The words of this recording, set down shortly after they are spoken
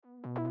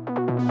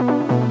It's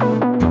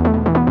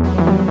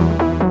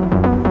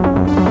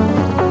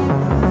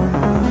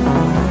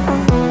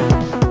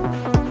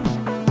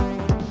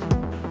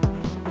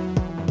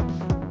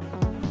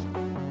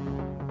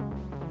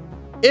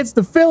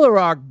the Filler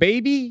Arc,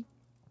 baby.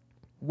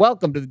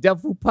 Welcome to the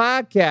Devil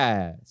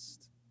Podcast.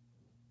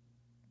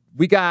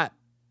 We got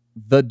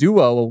the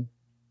duo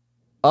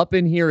up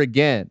in here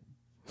again.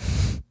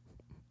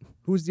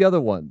 Who's the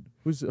other one?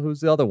 Who's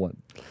the other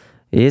one?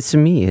 It's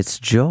me. It's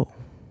Joe.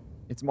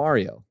 It's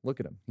Mario. Look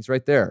at him. He's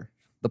right there.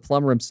 The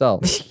plumber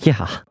himself.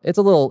 Yeah. It's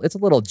a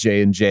little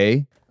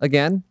J&J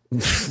again.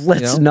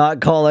 Let's not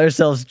call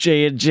ourselves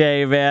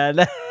J&J, man.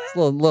 It's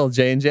a little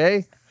J&J.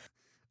 It's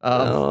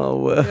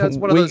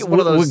one of those.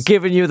 We're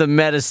giving you the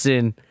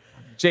medicine.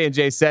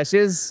 J&J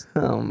sessions.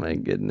 Oh my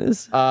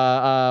goodness.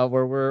 We're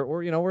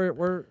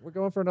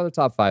going for another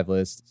top 5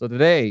 list. So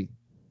today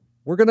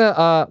we're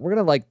gonna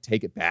like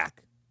take it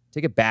back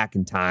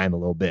in time a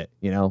little bit.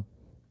 You know,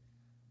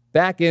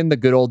 back in the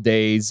good old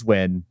days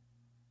when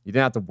you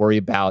didn't have to worry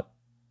about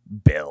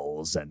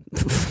bills and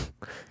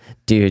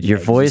dude, your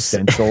voice,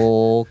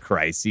 existential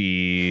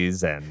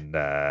crises, and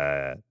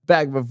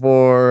back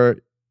before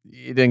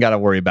you didn't got to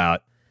worry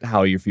about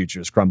how your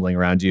future is crumbling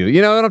around you.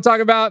 You know what I'm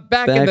talking about?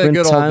 Back in the good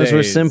old days. Times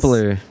were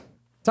simpler.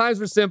 Times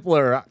were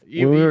simpler.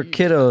 We were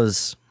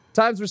kiddos.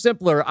 Times were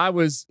simpler. I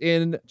was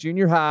in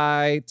junior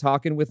high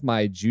talking with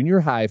my junior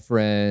high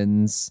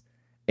friends,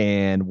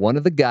 and one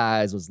of the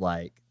guys was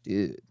like,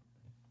 dude,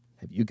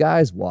 have you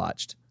guys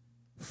watched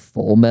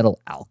Full Metal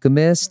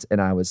Alchemist? And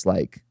I was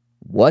like,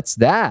 what's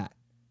that?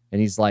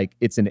 And he's like,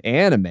 it's an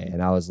anime.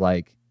 And I was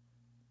like,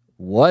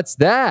 what's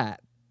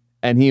that?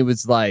 And he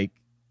was like,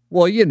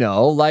 well, you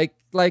know, like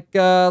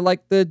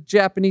the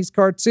Japanese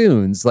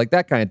cartoons, like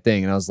that kind of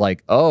thing. And I was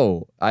like,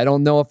 oh, I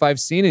don't know if I've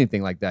seen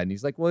anything like that. And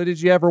he's like, well,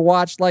 did you ever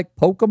watch like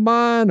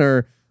Pokemon?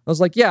 Or I was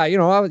like, yeah,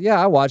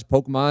 I watched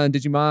Pokemon,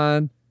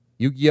 Digimon,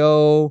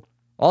 Yu-Gi-Oh,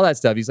 all that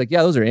stuff. He's like,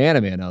 yeah, those are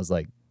anime. And I was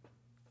like,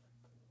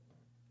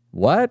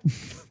 what?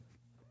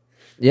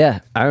 Yeah,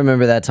 I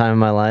remember that time in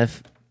my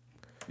life.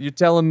 You're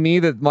telling me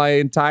that my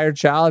entire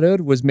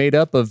childhood was made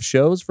up of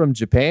shows from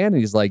Japan? And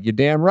he's like, you're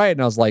damn right.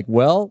 And I was like,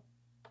 well,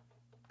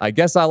 I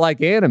guess I like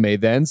anime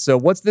then. So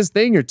what's this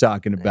thing you're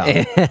talking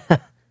about?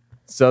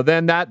 So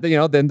then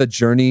then the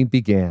journey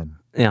began.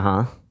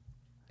 Uh-huh.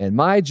 And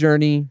my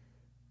journey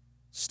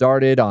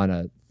started on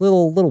a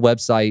little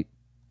website.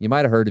 You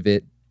might have heard of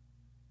it.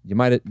 You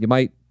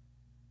might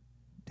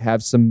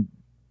have some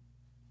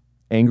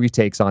angry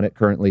takes on it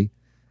currently.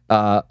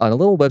 On a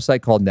little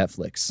website called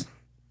Netflix.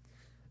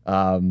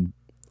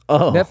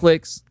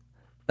 Netflix.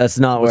 That's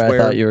not where I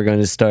thought you were going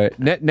to start.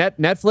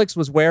 Netflix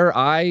was where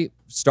I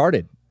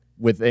started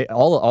with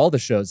all the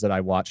shows that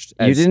I watched.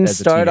 You didn't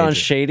start on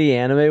shady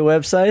anime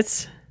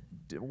websites?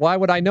 Why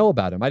would I know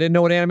about them? I didn't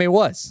know what anime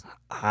was.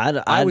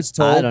 I was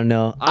told. I don't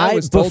know. I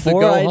was told to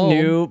go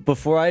home.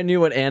 Before I knew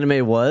what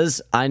anime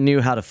was, I knew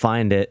how to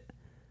find it.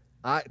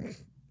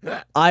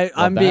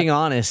 I'm being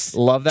honest.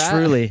 Love that.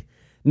 Truly.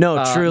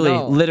 No, truly,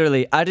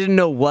 literally. I didn't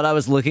know what I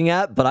was looking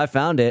at, but I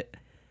found it.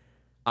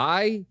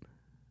 I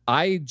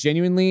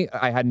genuinely,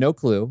 I had no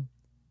clue,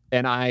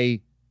 and I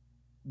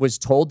was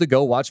told to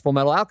go watch Full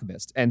Metal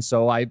Alchemist, and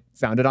so I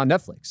found it on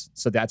Netflix.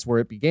 So that's where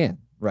it began,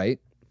 right?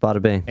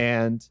 Bada bing.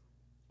 And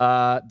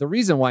the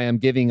reason why I'm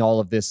giving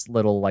all of this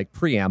little like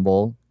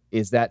preamble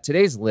is that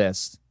today's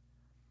list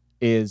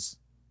is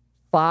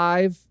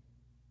 5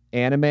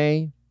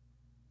 anime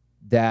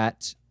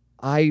that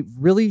I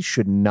really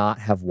should not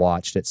have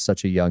watched at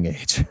such a young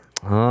age.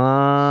 I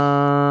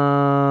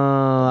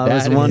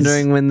was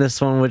wondering when this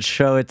one would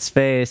show its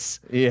face.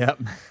 Yep.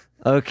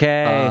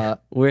 Okay,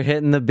 we're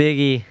hitting the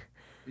biggie.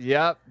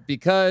 Yep,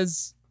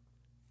 because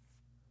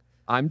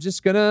I'm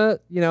just gonna,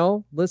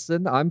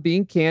 listen, I'm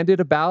being candid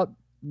about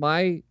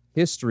my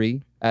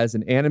history as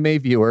an anime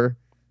viewer.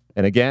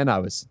 And again, I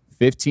was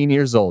 15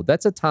 years old.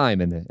 That's a time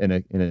in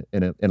a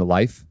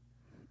life.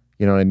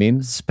 You know what I mean?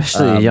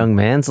 Especially a young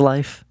man's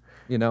life.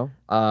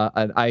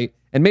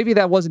 And maybe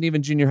that wasn't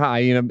even junior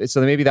high,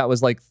 so maybe that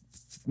was like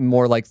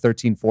more like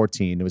 13,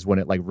 14. It was when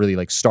it like really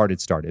like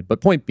started.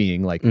 But point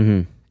being, like,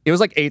 it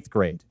was like 8th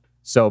grade.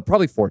 So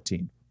probably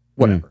 14,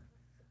 whatever.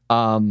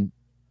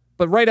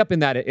 But right up in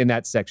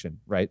that section,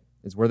 right,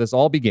 is where this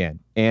all began.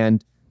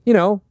 And,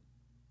 I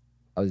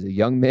was a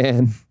young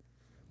man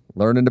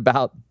learning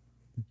about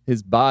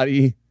his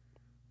body,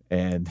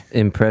 and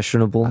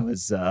impressionable. I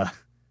was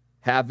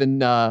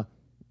having a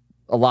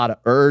lot of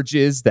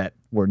urges that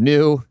were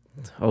new.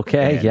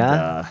 Okay, and,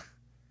 yeah.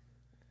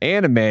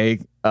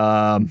 Anime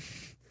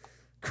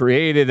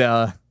created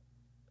a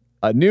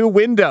new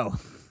window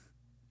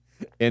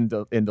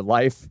into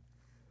life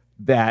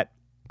that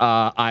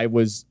I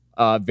was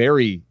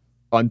very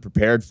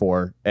unprepared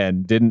for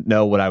and didn't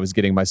know what I was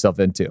getting myself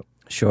into.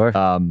 Sure.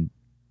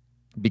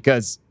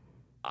 Because,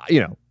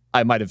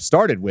 I might have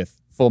started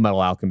with Full Metal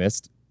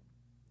Alchemist,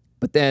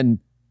 but then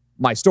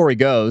my story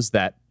goes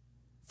that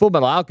Full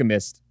Metal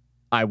Alchemist,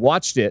 I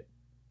watched it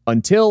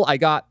until I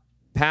got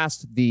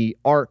past the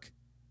arc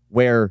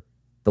where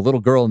the little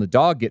girl and the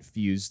dog get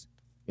fused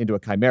into a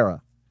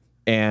chimera.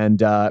 And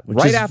Which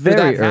right is after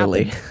very that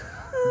early.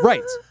 happened,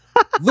 right,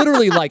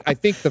 literally, like I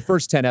think the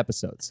first 10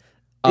 episodes.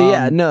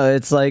 Yeah, no,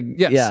 it's like,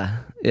 yes.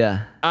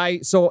 yeah.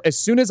 So as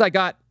soon as I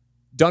got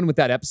done with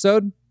that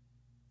episode,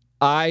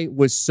 I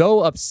was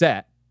so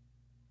upset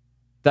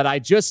that I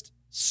just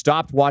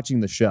stopped watching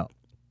the show.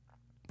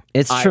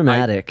 It's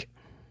traumatic.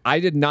 I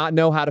did not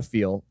know how to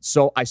feel,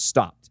 so I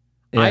stopped.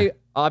 Yeah. I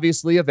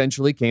obviously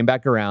eventually came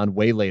back around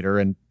way later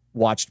and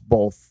watched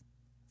both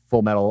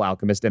Full Metal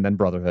Alchemist and then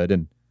Brotherhood,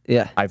 and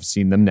Yeah. I've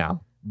seen them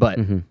now. But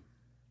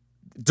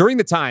during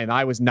the time,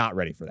 I was not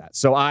ready for that.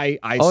 So I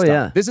stopped.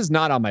 Yeah. This is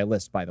not on my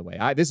list, by the way.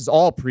 This is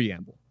all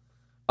preamble.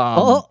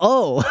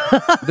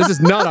 This is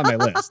not on my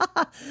list.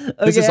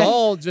 This is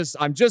all just,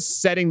 I'm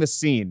just setting the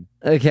scene.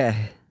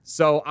 Okay.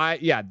 So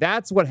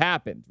that's what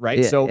happened, right?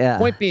 Yeah, So yeah.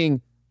 point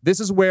being, this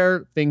is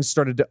where things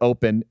started to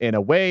open in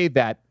a way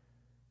that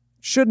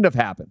shouldn't have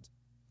happened.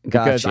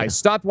 Because Gotcha. I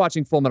stopped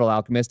watching Full Metal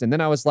Alchemist, and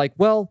then I was like,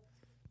 well,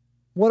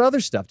 what other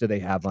stuff do they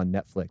have on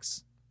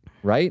Netflix,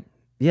 right?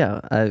 Yeah.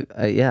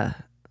 Yeah.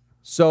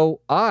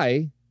 So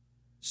I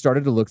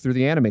started to look through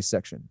the anime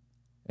section.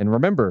 And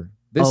remember,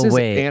 this is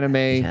anime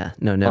Yeah.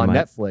 No, never on mind.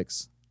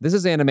 Netflix. This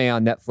is anime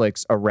on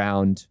Netflix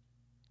around,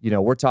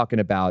 we're talking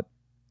about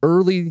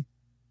early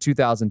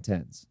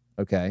 2010s,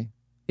 okay?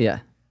 Yeah.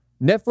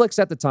 Netflix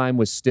at the time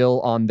was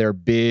still on their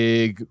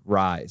big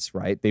rise,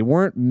 right? They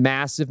weren't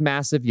massive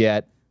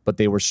yet, but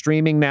they were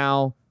streaming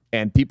now,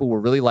 and people were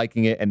really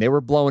liking it, and they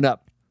were blowing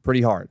up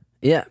pretty hard.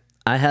 Yeah.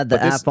 I had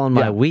the app on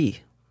my Wii.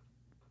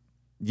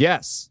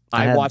 Yes,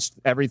 I watched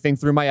everything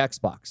through my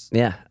Xbox.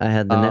 Yeah. I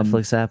had the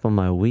Netflix app on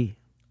my Wii.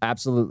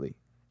 Absolutely.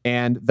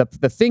 And the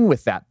thing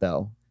with that,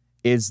 though,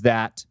 is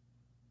that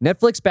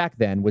Netflix back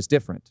then was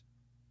different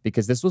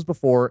because this was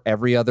before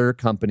every other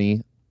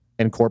company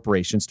and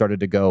corporation started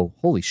to go,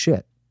 holy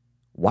shit,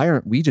 why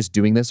aren't we just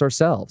doing this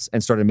ourselves?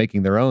 And started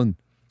making their own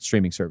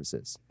streaming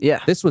services. Yeah.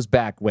 This was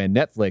back when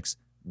Netflix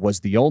was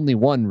the only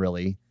one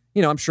really.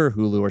 I'm sure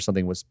Hulu or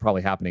something was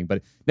probably happening,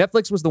 but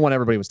Netflix was the one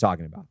everybody was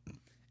talking about.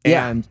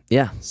 And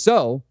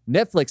so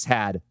Netflix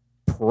had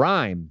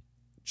prime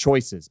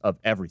choices of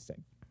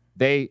everything.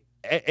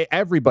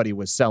 Everybody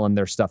was selling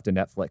their stuff to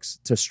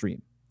Netflix to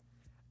stream.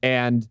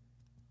 And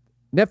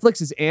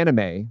Netflix's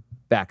anime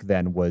back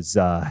then was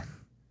a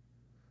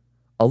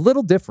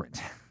little different.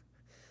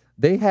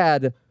 They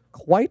had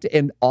quite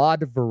an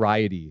odd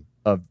variety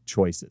of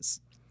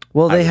choices.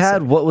 Well, they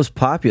had what was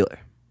popular.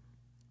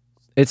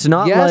 It's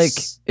not like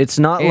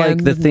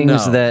the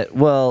things that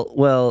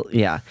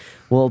yeah.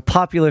 Well,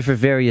 popular for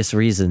various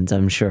reasons,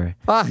 I'm sure.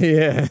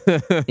 Yeah.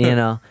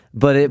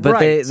 But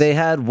Right. they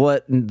had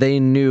what they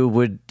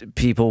knew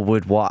people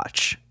would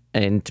watch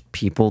and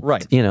people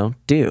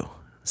do.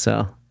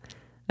 So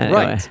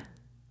anyway. Right.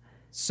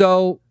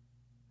 So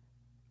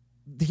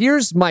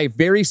here's my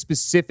very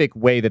specific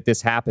way that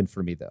this happened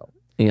for me, though.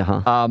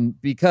 Yeah.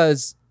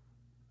 Because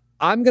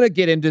I'm going to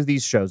get into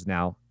these shows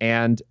now,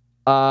 and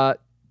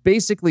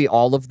basically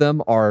all of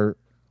them are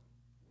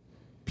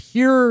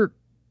pure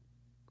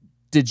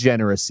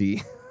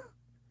degeneracy.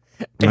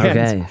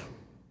 Okay.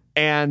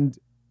 And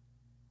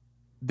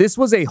this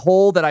was a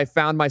hole that I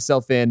found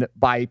myself in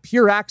by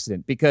pure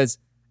accident, because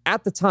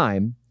at the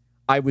time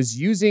I was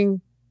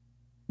using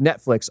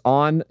Netflix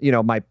on,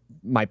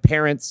 my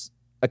parents'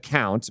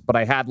 account, but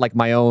I had like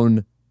my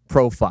own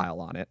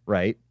profile on it,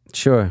 right?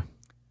 Sure.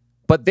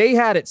 But they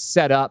had it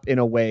set up in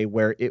a way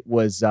where it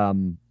was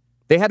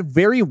they had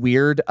very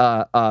weird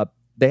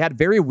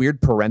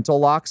parental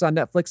locks on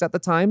Netflix at the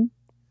time,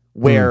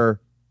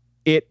 where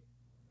it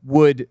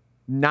would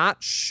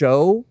not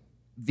show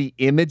the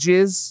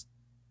images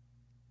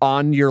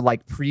on your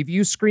like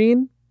preview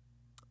screen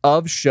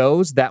of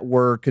shows that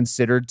were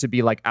considered to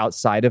be like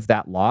outside of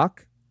that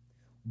lock,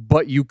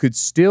 but you could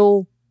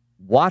still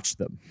watch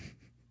them.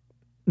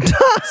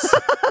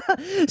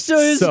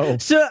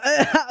 So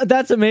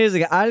that's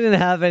amazing. I didn't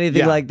have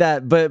anything like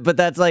that, but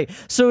that's like,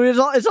 so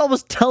it's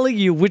almost telling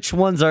you which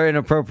ones are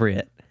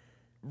inappropriate.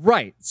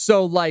 Right.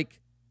 So like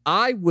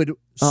I would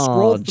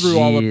scroll through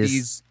all of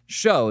these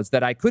shows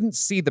that I couldn't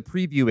see the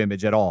preview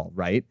image at all,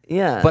 right?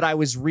 Yeah. But I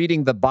was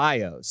reading the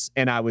bios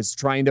and I was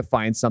trying to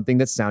find something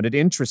that sounded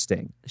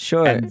interesting.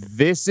 Sure. And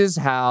this is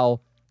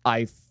how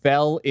I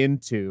fell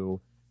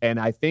into, and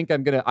I think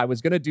I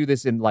was gonna do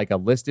this in like a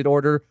listed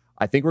order.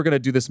 I think we're gonna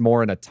do this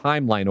more in a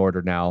timeline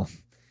order now.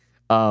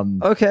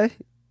 Okay.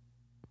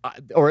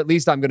 Or at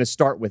least I'm gonna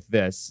start with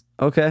this.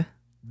 Okay.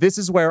 This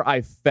is where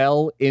I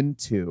fell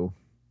into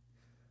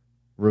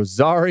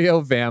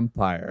Rosario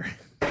Vampire.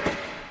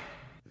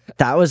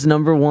 That was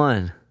number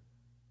one.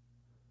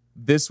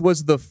 This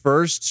was the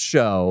first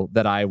show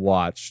that I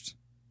watched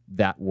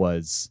that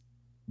was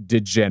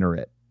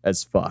degenerate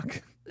as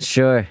fuck.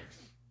 Sure.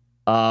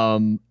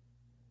 And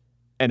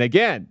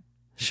again,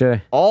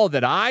 Sure. all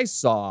that I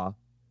saw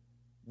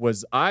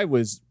was I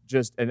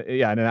guess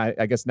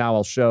now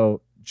I'll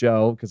show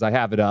Joe because I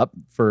have it up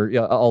for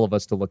all of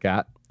us to look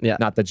at. Yeah.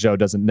 Not that Joe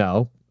doesn't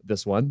know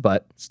this one,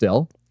 but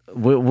still.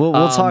 We'll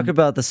talk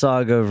about the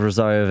saga of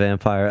Rosario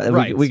Vampire.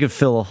 Right. We could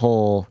fill a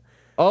whole.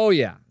 Oh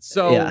yeah.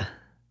 So yeah.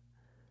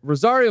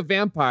 Rosario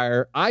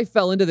Vampire, I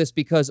fell into this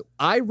because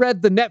I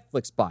read the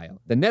Netflix bio.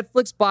 The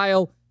Netflix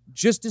bio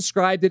just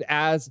described it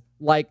as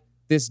like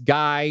this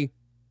guy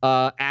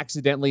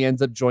accidentally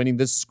ends up joining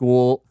this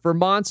school for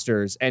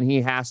monsters, and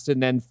he has to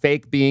then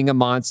fake being a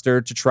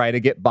monster to try to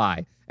get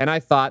by. And I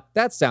thought,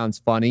 that sounds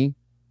funny.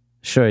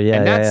 Sure, yeah,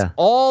 and that's yeah.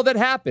 all that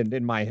happened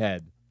in my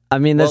head. I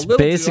mean, that's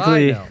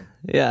basically,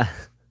 yeah.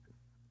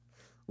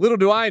 Little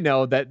do I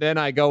know that then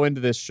I go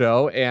into this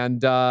show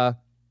and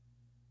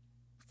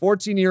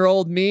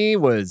 14-year-old me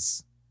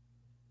was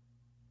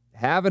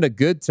having a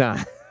good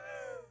time.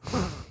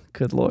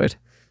 Good Lord.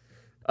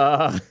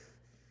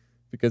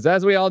 Because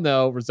as we all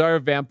know, Rosario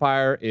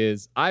Vampire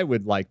is, I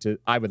would like to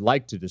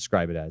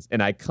describe it as an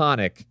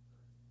iconic,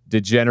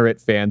 degenerate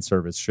fan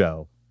service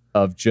show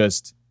of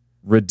just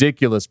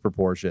ridiculous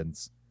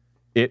proportions.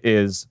 It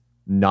is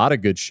not a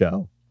good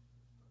show.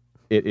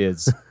 It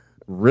is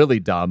really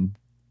dumb.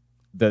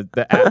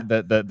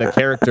 The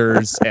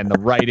characters and the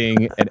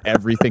writing and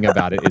everything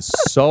about it is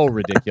so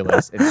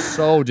ridiculous and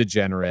so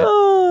degenerate,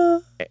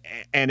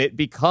 and it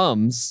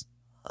becomes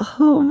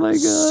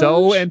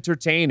so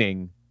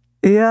entertaining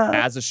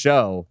as a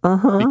show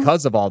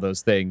because of all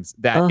those things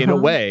that in a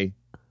way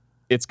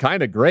it's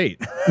kind of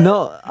great.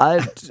 No,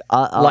 I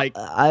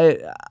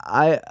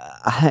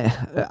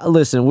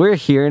listen, we're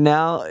here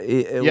now.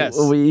 Yes,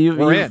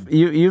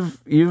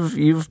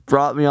 you've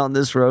brought me on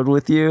this road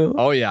with you.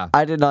 Oh yeah.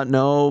 I did not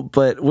know,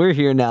 but we're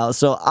here now,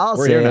 so I'll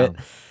say it.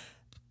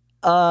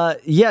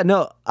 Yeah,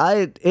 no,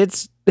 I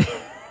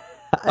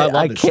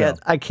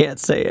can't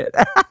say it.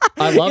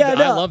 I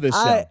love this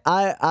show.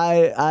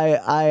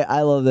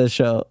 I love this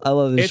show. I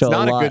love this show. It's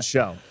not a good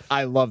show.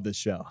 I love this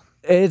show.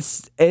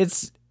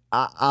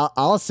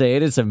 I'll say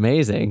it. It's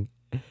amazing.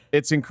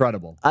 It's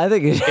incredible. I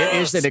think it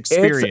is an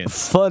experience.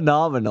 It's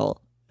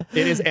phenomenal.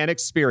 It is an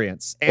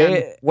experience.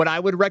 And what I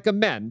would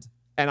recommend,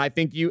 and I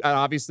think you,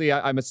 obviously,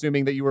 I'm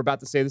assuming that you were about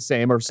to say the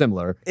same or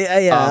similar.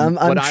 Yeah.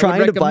 I'm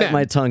trying to bite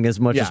my tongue as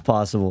much as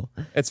possible.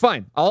 It's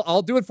fine.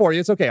 I'll do it for you.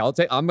 It's okay.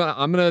 I'm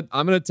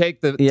gonna take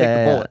the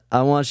bullet.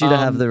 I want you to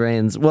have the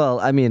reins. Well,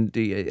 I mean,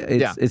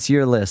 it's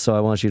your list, so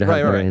I want you to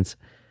have the reins.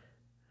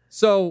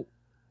 So,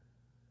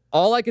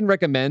 all I can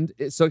recommend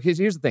is, so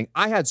here's the thing.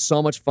 I had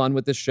so much fun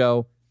with this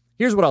show.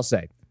 Here's what I'll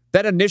say.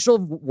 That initial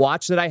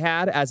watch that I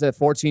had as a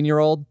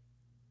 14-year-old,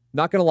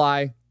 not gonna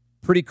lie,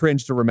 pretty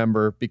cringe to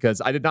remember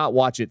because I did not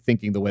watch it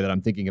thinking the way that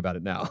I'm thinking about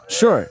it now.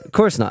 Sure, of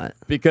course not.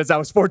 Because I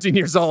was 14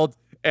 years old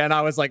and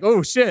I was like,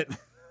 oh shit.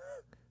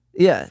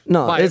 Yeah,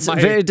 no, it's a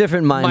very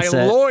different mindset.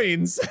 My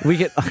loins. We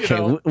could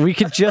we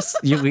could just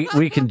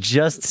we can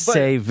just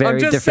say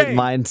very different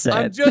mindset.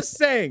 I'm just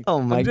saying.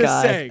 Oh my God. I'm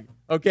just saying.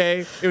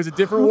 Okay, it was a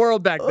different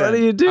world back then. What are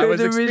you doing? I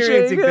was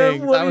experiencing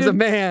things. I was a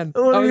man. I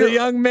was a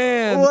young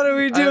man. What are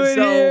we doing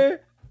here?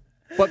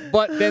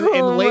 But then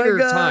in later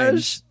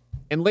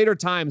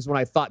times when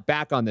I thought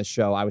back on this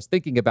show, I was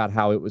thinking about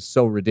how it was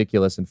so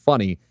ridiculous and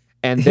funny.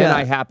 And then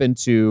I happened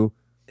to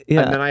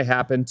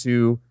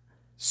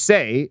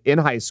say in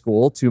high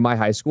school to my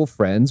high school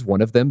friends,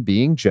 one of them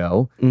being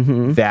Joe,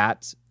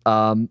 that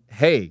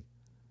hey,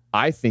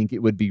 I think it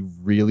would be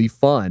really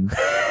fun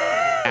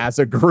as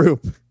a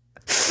group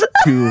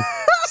to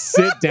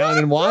sit down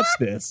and watch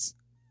this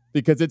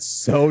because it's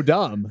so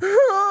dumb.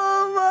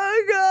 Oh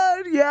my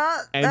God,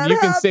 yeah. And you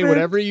can say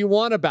whatever you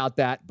want about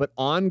that, but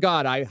on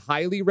God, I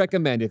highly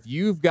recommend if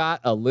you've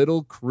got a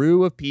little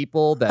crew of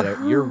people that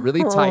you're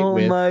really tight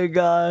with. Oh my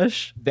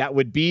gosh. That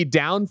would be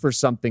down for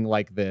something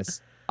like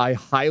this. I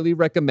highly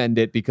recommend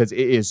it because it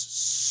is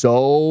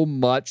so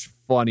much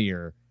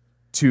funnier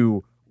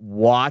to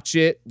watch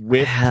it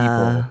with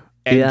people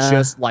and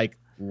just like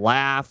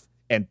laugh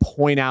and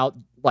point out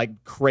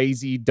like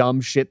crazy dumb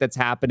shit that's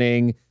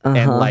happening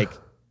and like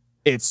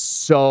it's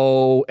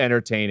so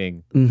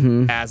entertaining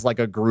as like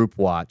a group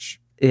watch.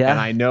 Yeah. And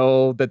I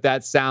know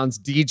that sounds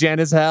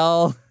degen as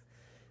hell,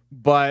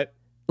 but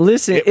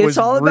listen, it's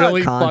all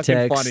really about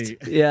context. Funny.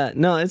 Yeah,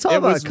 no, it's all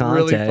about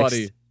context. Really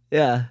funny.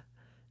 Yeah.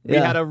 We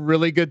had a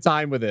really good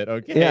time with it,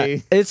 okay?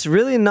 Yeah. It's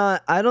really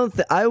not,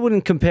 I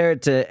wouldn't compare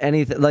it to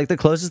anything. Like, the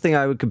closest thing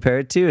I would compare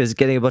it to is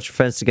getting a bunch of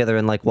friends together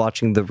and, like,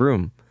 watching The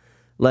Room.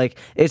 Like,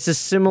 it's a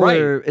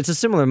similar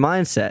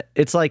mindset.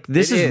 It's like,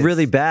 this is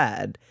really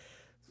bad.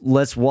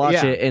 Let's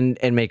watch it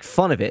and make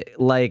fun of it.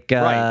 Like,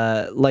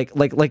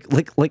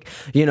 like,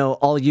 you know,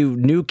 all you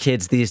new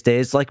kids these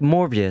days, like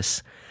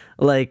Morbius.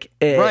 Like,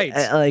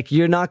 like,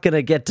 you're not going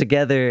to get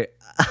together.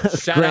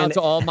 Shout out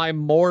to all my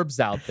morbs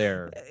out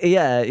there.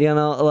 Yeah, you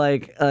know,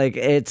 like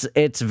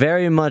it's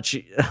very much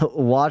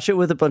watch it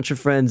with a bunch of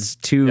friends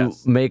to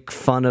make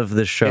fun of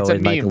the show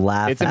and like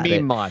laugh at it. It's a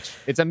meme watch.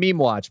 It's a meme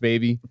watch,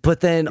 baby. But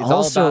then it's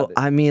also,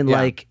 I mean,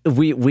 like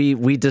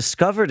we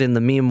discovered in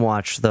the meme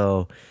watch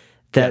though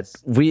that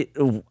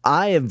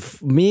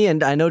me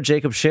and I know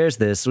Jacob shares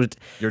this.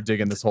 You're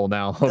digging this hole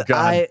now. Oh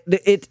God.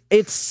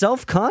 It's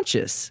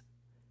self-conscious.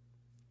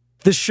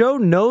 The show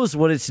knows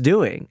what it's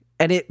doing.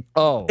 And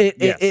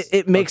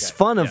it makes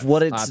fun of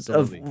what it's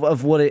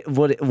of what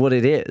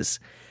it is,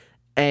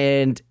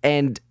 and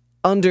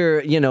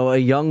under, you know, a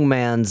young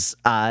man's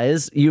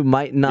eyes, you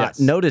might not Yes.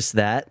 notice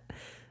that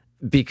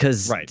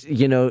because Right.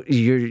 you know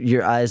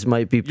your eyes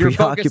might be You're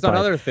preoccupied. focused on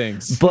other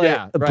things. But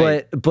yeah,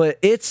 right. but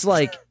it's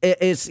like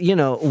it's, you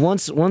know,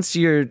 once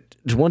you're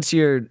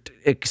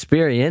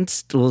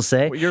experienced, we'll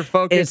say, You're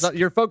focused. it's-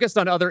 You're focused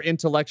on other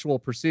intellectual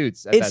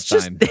pursuits at it's that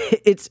just time.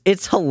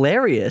 it's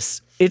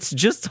hilarious. It's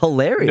just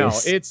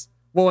hilarious. No, it's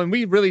well, and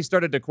we really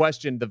started to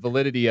question the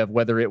validity of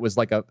whether it was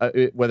like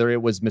whether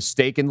it was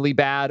mistakenly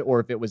bad or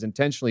if it was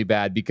intentionally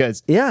bad.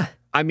 Because yeah.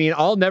 I mean,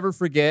 I'll never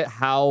forget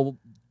how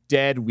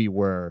dead we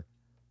were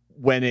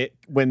when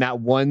that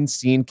one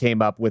scene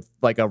came up with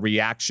like a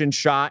reaction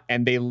shot,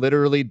 and they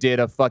literally did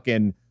a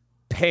fucking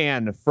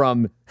pan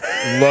from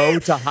low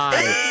to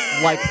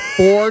high like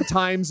 4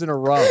 times in a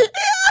row.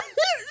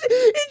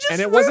 And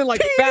it wasn't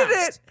like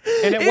fast.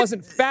 And it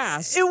wasn't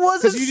fast. It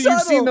wasn't you've subtle.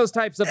 seen those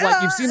types of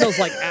like you've seen those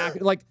like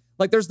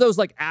like there's those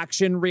like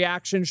action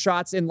reaction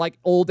shots in like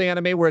old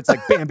anime where it's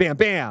like bam bam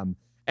bam,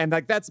 and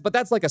like that's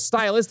like a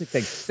stylistic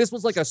thing. This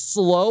was like a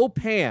slow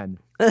pan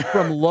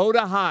from low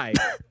to high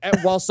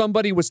while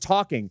somebody was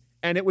talking,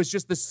 and it was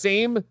just the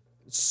same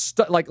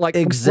like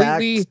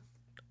Exact- completely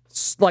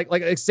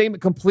like same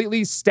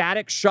completely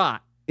static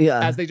shot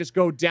Yeah. as they just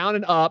go down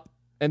and up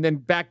and then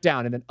back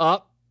down and then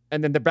up.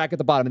 And then they're back at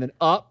the bottom, and then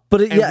up.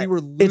 But and we were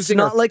losing it's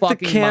not our like the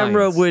fucking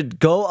camera minds. would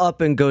go up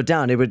and go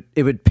down. It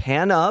would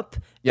pan up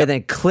Yep. and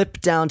then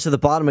clip down to the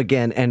bottom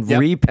again and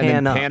Yep, repan and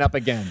then up. pan up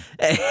again.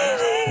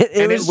 it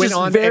And was it went just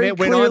on. very And it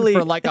went clearly,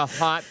 on for like a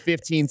hot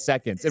 15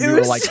 seconds, and it we were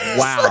was like, just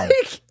 "Wow."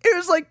 like- it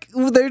was like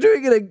they're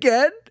doing it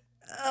again.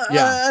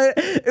 Yeah.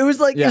 It was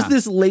like, Yeah. is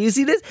this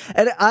laziness?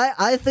 And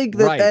I think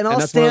that, Right, and I'll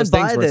that's one of those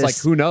stand things by where this.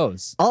 it's like, who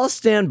knows? I'll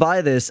stand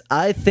by this.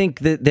 I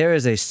think that there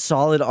is a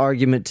solid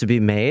argument to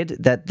be made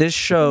that this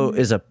show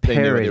is a They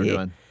knew what they were parody.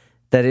 doing.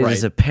 That it is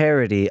Right. a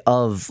parody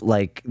of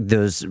like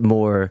those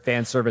more,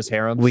 Fan service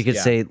harems. we could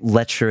Yeah. say,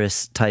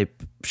 lecherous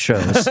type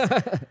shows.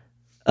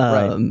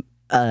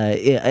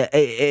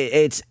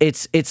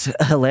 It's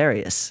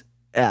hilarious.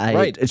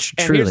 Right. It's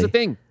And truly. here's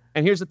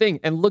the thing.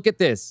 And look at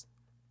this.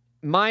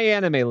 My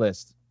anime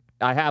list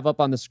I have up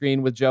on the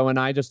screen with Joe and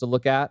I just to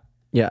look at.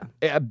 Yeah.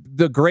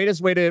 The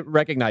greatest way to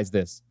recognize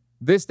this.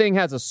 This thing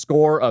has a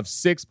score of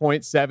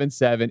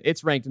 6.77.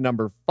 It's ranked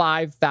number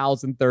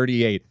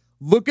 5,038.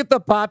 Look at the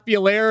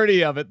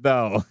popularity of it,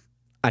 though.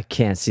 I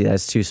can't see that.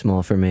 It's too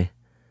small for me.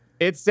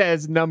 It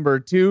says number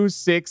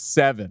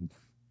 267.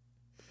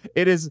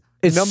 It's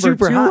number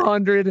super high.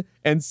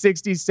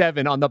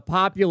 267 on the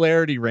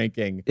popularity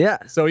ranking. Yeah.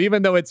 So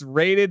even though it's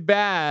rated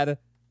bad,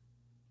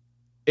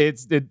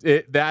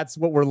 that's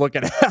what we're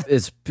looking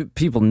at.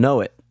 People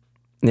know it.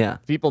 Yeah.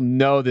 People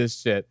know this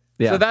shit.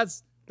 Yeah. So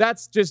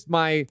that's just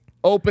my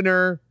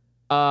opener.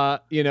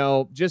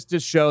 Just to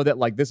show that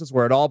like this is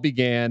where it all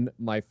began.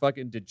 My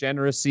fucking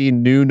degeneracy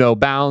knew no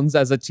bounds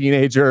as a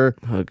teenager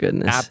Oh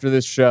goodness. after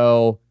this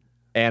show,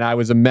 and I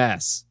was a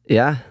mess.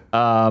 Yeah.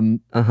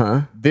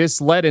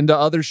 This led into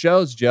other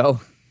shows,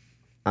 Joe.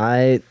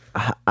 I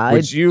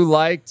Would you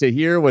like to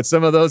hear what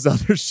some of those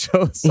other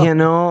shows are? you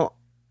know,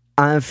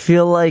 I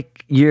feel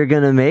like you're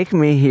gonna make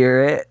me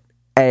hear it,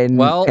 and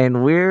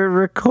we're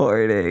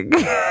recording.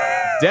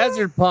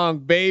 Desert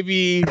Punk,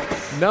 baby.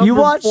 Number You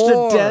watched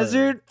 4. the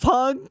Desert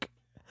Punk?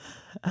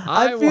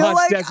 I feel watched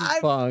like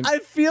Desert Punk. I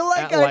feel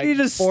like at, I like, need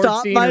to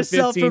stop 14 or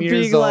myself 15 from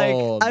years being like.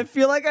 old. I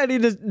feel like I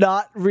need to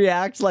not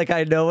react like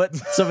I know what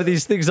some of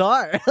these things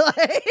are.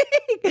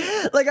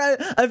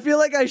 I feel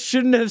like I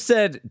shouldn't have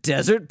said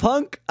Desert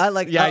Punk.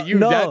 Yeah, you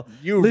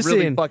listen,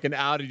 really fucking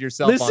outed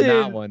yourself on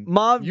that one.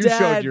 Mom, you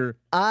Dad,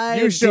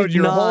 you showed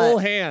your whole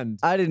hand.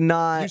 I did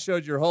not. You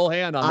showed your whole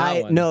hand on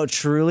that one. No,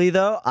 truly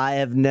though, I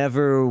have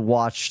never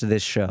watched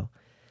this show.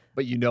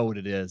 But you know what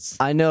it is.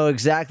 I know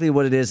exactly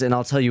what it is, and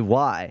I'll tell you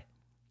why.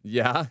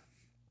 Yeah.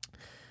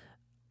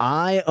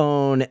 I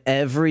own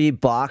every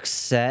box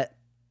set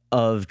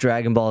of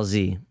Dragon Ball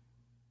Z.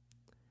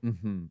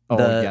 Mm-hmm. Oh,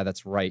 The- yeah,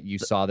 that's right. You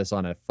saw this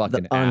on a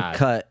fucking The ad.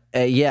 uncut,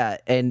 yeah,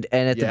 and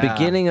at the Yeah.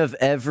 beginning of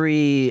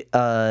every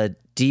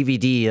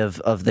DVD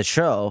of the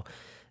show,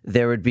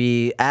 there would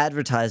be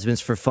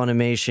advertisements for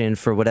Funimation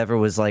for whatever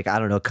was like, I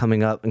don't know,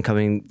 coming up and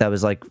coming that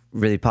was like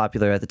really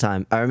popular at the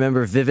time. I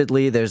remember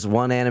vividly. There's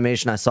one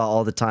animation I saw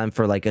all the time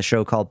for like a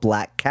show called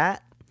Black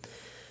Cat,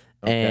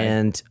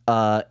 and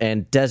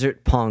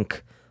Desert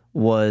Punk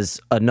was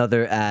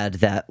another ad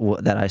that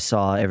I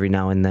saw every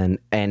now and then,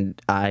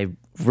 and I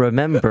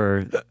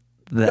remember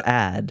the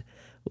ad.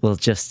 We'll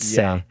just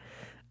say,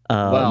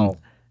 Well,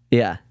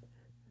 yeah,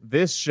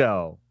 this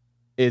show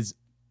is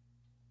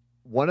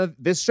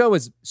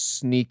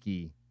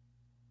sneaky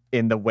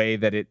in the way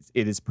that it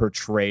is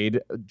portrayed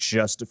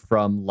just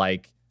from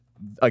like,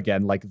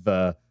 again, like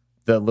the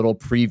little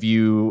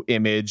preview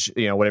image,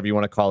 whatever you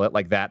want to call it,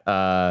 like that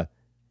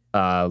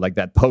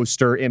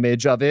poster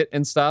image of it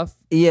and stuff.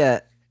 yeah.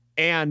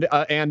 And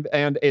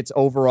it's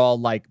overall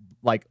like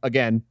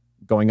again,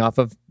 going off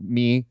of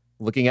me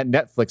looking at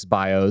Netflix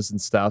bios and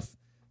stuff,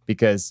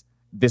 because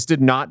this did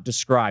not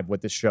describe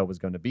what this show was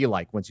going to be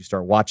like once you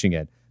start watching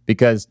it.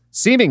 Because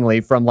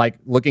seemingly from like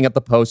looking at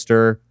the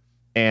poster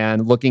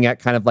and looking at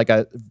kind of like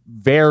a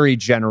very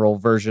general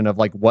version of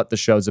like what the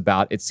show's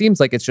about, it seems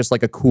like it's just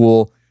like a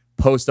cool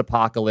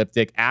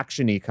post-apocalyptic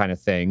action-y kind of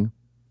thing.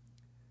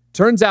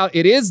 Turns out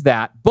it is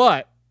that,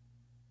 but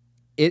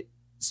it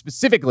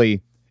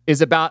specifically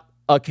is about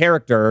a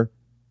character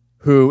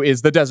who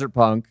is the desert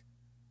punk,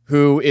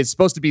 who is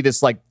supposed to be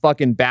this like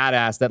fucking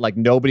badass that like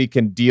nobody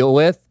can deal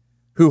with,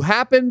 who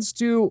happens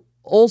to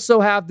also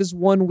have this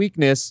one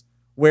weakness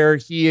where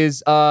he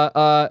is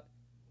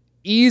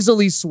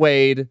easily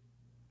swayed,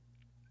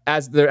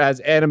 as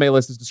Anime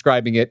List is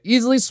describing it,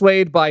 easily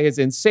swayed by his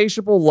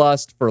insatiable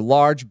lust for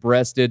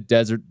large-breasted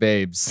desert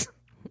babes.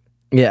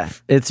 Yeah,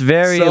 it's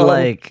very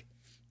like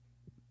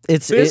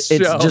it's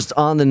just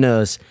on the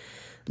nose.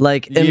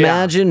 Like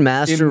imagine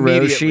Master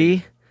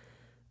Roshi.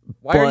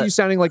 Why are you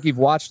sounding like you've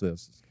watched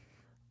this?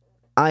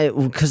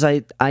 Because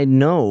I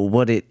know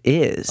what it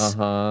is.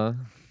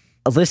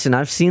 Listen,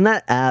 I've seen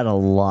that ad a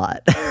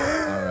lot.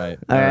 All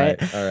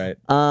right.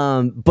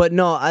 But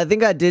no, I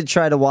think I did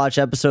try to watch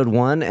episode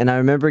 1, and I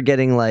remember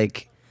getting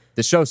like,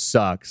 the show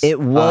sucks. it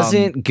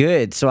wasn't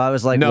good, so I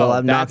was like, well,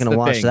 I'm not going to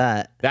watch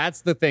that.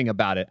 That's the thing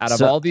about it. Out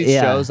of all these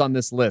shows on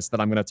this list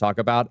that I'm going to talk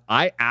about,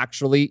 I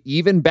actually,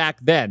 even back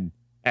then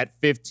at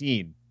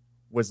 15,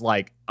 was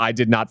like, I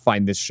did not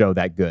find this show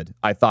that good.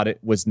 I thought it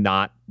was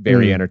not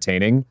very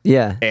entertaining.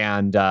 Yeah.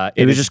 And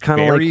it was just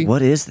kind of like,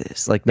 what is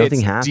this? Like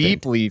nothing happened.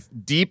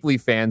 Deeply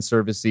fan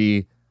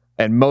servicey,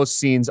 and most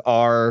scenes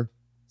are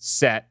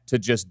set to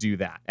just do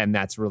that. And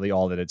that's really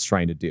all that it's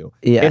trying to do.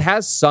 Yeah. It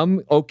has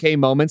some okay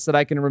moments that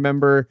I can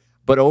remember,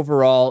 but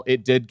overall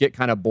it did get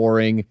kind of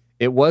boring.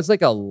 It was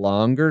like a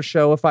longer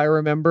show, if I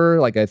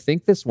remember. Like, I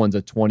think this one's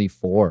a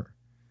 24.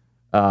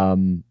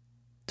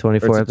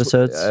 24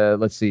 episodes?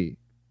 Let's see.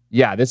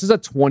 Yeah, this is a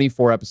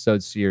 24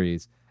 episode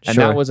series. And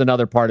that was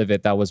another part of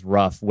it that was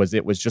rough, was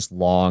it was just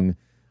long.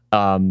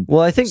 Well,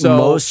 I think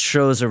most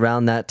shows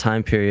around that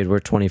time period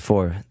were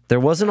 24. There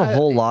wasn't a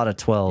whole lot of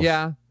 12.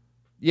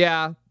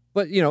 Yeah.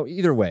 But,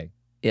 either way.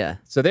 Yeah.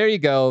 So there you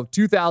go.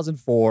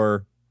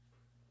 2004,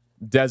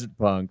 Desert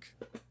Punk.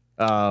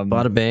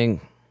 Bada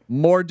bang.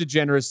 More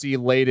degeneracy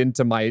laid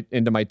into my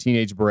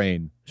teenage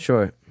brain.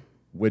 Sure.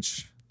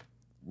 Which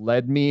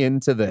led me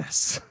into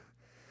this.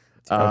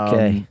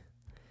 Okay.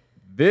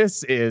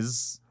 This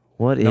is...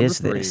 What is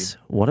this?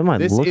 What am I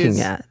looking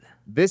at?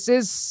 This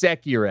is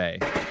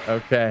Sekirei.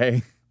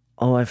 Okay.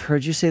 Oh, I've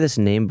heard you say this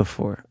name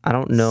before. I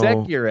don't know.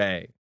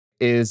 Sekirei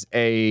is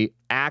a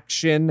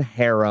action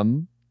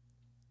harem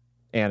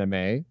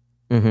anime.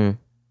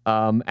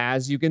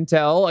 As you can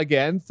tell,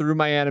 again, through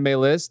my anime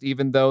list,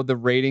 even though the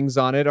ratings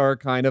on it are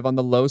kind of on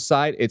the low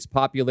side, its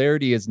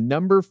popularity is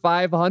number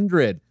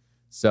 500.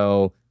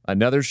 So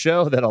another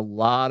show that a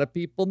lot of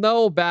people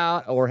know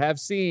about or have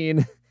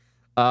seen.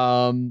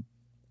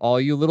 All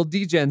you little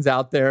degens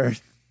out there.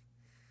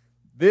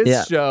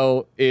 This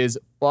show is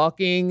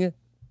fucking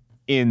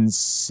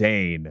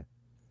insane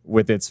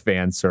with its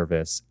fan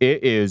service.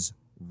 It is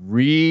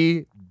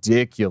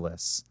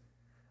ridiculous.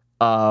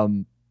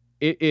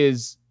 It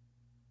is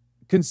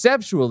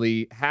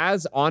conceptually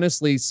has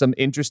honestly some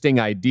interesting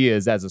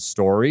ideas as a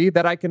story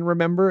that I can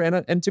remember.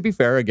 And to be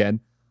fair, again,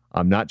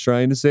 I'm not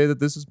trying to say that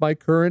this is my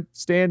current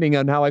standing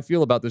on how I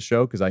feel about the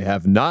show, because I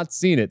have not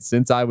seen it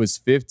since I was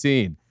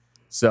 15.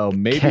 So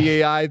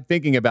maybe I'm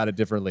thinking about it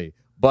differently.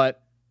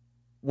 But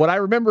what I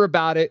remember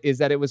about it is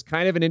that it was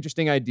kind of an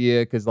interesting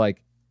idea, because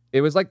like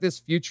it was like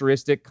this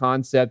futuristic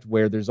concept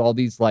where there's all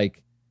these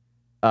like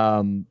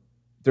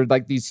they're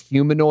like these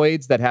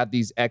humanoids that have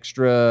these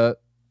extra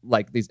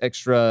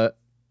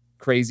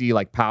crazy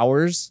like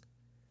powers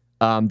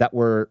that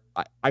were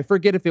I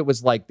forget if it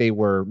was like they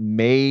were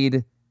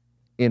made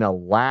in a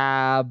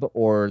lab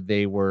or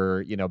they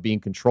were, being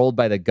controlled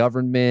by the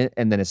government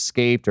and then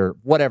escaped or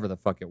whatever the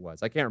fuck it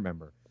was. I can't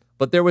remember.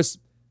 But there was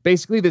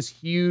basically this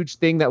huge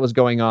thing that was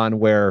going on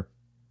where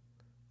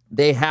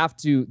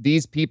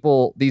these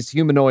people, these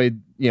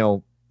humanoid,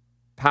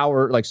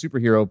 power, like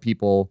superhero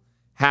people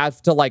have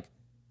to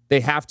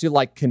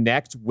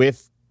connect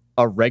with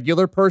a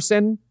regular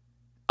person.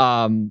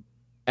 And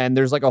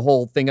there's like a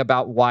whole thing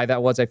about why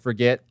that was, I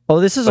forget.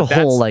 Oh, this is a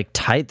whole like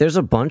tight, there's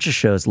a bunch of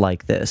shows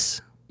like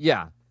this.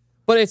 Yeah.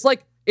 But it's kind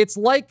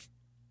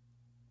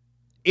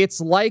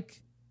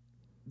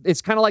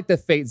of like the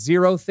Fate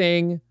Zero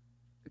thing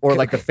or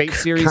like the Fate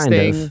series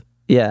thing.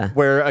 Yeah.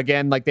 Where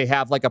again, like they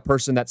have like a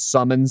person that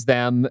summons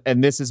them.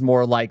 And this is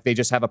more like they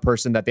just have a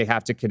person that they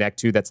have to connect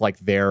to. That's like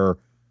their,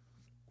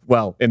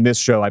 well, in this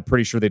show, I'm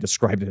pretty sure they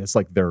described it as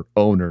like their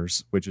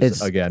owners, which is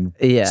sliding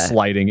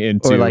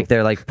into, or like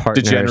their like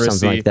partner degeneracy. Or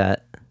something like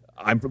that.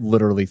 I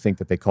literally think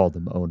that they called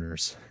them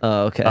owners.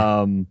 Oh, okay.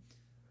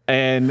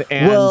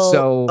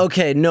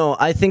 Okay, no,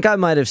 I think I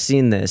might have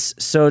seen this.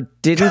 So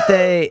didn't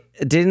they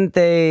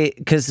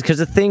because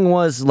the thing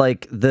was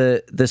like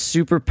the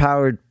super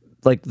powered,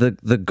 like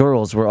the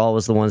girls were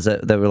always the ones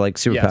that were like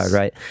super powered,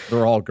 right?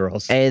 They're all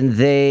girls. And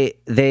they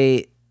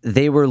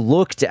were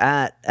looked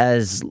at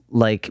as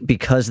like,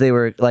 because they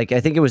were like,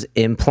 I think it was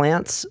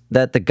implants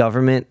that the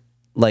government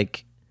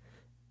like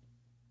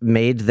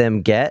made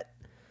them get.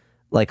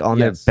 like on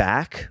their Yes.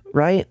 back,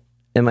 right?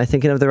 Am I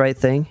thinking of the right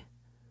thing?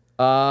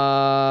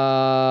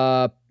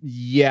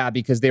 Yeah,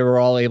 because they were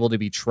all able to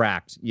be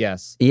tracked.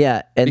 Yes.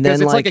 Yeah, and Because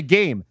then it's like a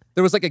game.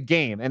 There was like a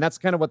game, and that's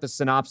kind of what the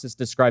synopsis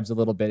describes a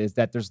little bit. Is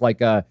that there's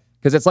like a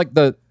because it's like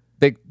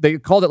they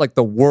called it like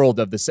the world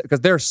of the because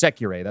they're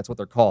Sekirei. That's what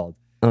they're called.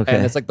 Okay.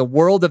 And it's like the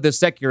world of the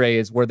Sekirei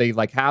is where they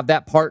like have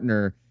that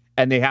partner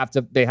and they have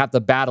to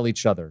battle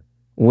each other.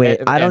 Wait,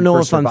 and- I don't and know for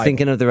if I'm survival.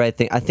 thinking of the right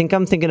thing. I think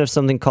I'm thinking of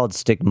something called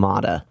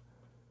Stigmata.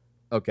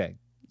 Okay.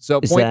 So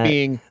Is point that-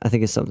 being, I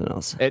think it's something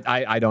else.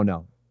 I don't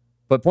know,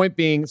 but point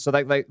being, so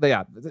like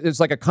yeah, it's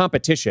like a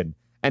competition,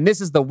 and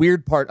this is the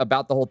weird part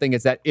about the whole thing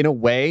is that in a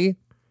way,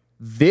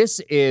 this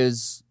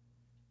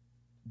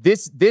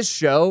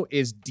show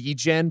is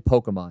degen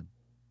Pokemon.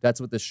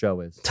 That's what this show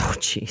is. Oh,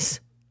 jeez.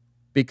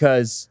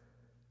 Because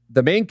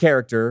the main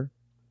character,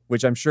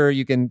 which I'm sure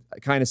you can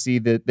kind of see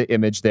the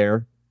image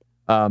there,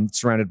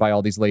 surrounded by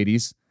all these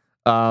ladies,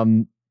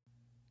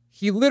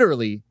 he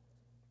literally,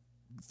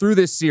 through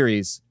this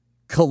series,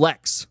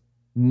 collects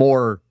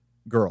more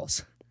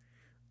girls.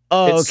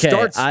 Oh, It okay.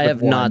 starts I with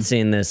have one. not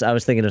seen this. I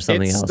was thinking of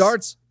something It else.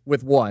 starts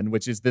with one,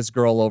 which is this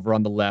girl over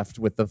on the left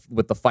with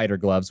the fighter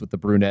gloves with the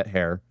brunette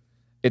hair.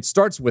 It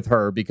starts with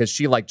her because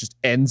she like just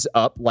ends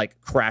up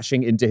like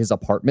crashing into his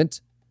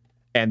apartment,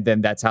 and then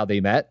that's how they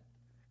met.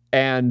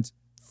 And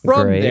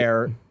from Great.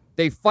 there,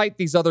 they fight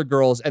these other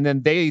girls, and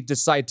then they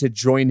decide to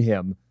join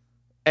him,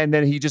 and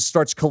then he just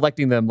starts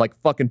collecting them like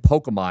fucking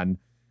Pokemon,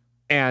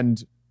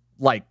 and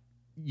like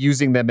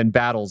using them in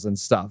battles and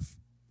stuff.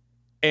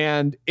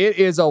 And it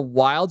is a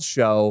wild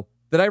show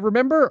that I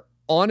remember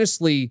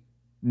honestly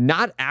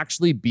not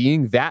actually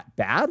being that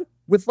bad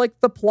with like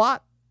the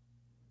plot,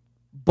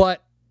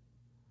 but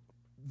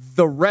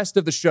the rest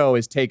of the show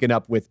is taken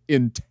up with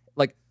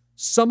like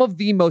some of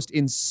the most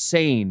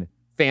insane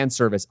fan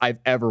service I've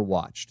ever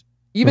watched.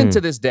 Even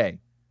to this day,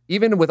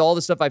 even with all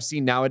the stuff I've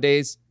seen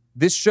nowadays,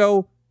 this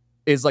show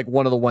is like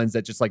one of the ones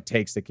that just like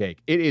takes the cake.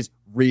 It is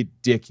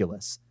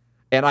ridiculous.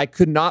 And I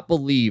could not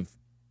believe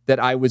that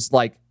I was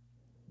like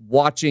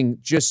watching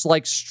just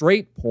like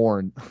straight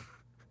porn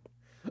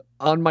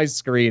on my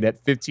screen at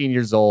 15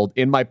 years old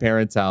in my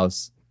parents'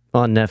 house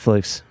On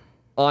Netflix.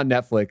 on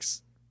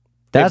Netflix.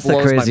 That's the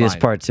blows my craziest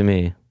mind. part to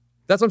me.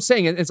 That's what I'm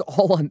saying. It was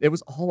all on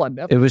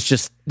Netflix. It was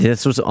just,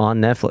 this was on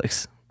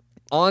Netflix.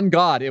 On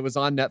God, it was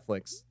on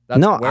Netflix. That's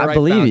No, where I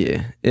believe found you.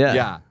 it.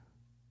 Yeah.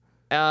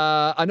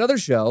 Yeah. Another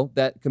show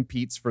that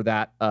competes for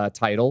that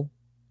title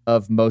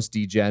of most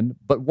degen,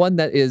 but one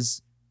that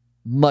is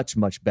much,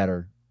 much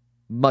better,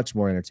 much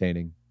more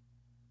entertaining.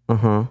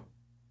 Uh-huh.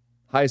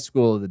 High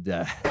School of the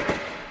Dead.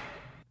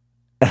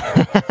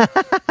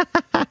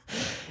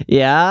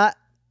 Yeah.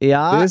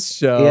 Yeah. This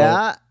show,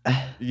 Yeah.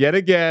 yet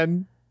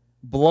again,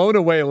 blown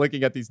away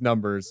looking at these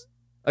numbers.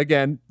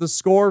 Again, the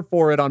score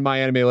for it on my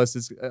anime list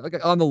is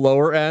like on the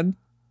lower end.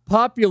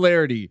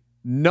 Popularity,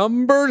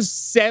 number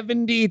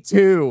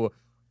 72.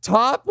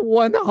 Top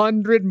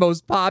 100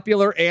 most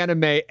popular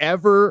anime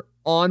ever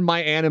on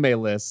my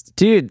anime list.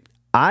 Dude,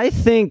 I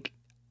think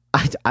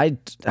I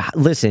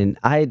listen,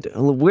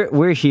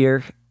 we're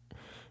here.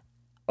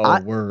 Oh,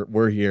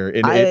 we're here.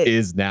 And I- it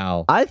is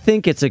now. I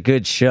think it's a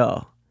good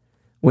show.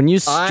 When you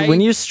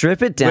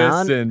strip it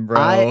down, Listen,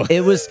 bro.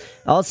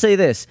 I'll say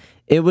this.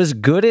 It was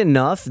good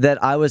enough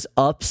that I was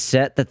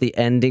upset that the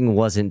ending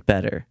wasn't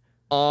better.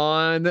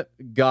 On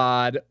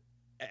God.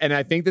 And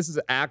I think this is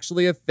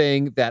actually a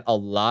thing that a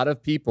lot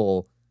of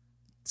people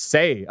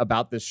say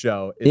about this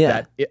show is Yeah.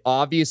 that it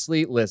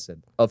obviously,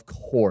 listen, of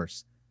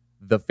course,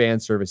 the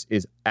fan service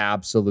is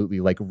absolutely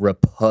like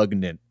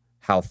repugnant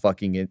how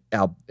fucking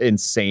how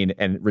insane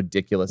and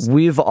ridiculous.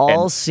 We've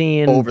all And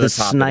seen over the the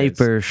top it is.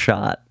 sniper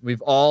shot.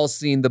 We've all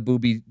seen the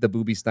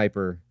booby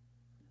sniper.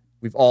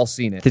 We've all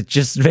seen it. That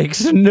just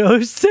makes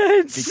no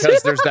sense.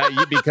 Because there's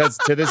that because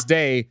to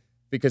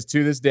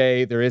this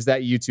day there is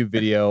that YouTube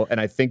video,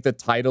 and I think the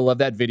title of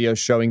that video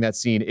showing that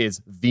scene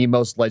is the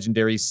most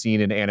legendary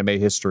scene in anime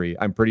history.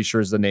 I'm pretty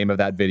sure is the name of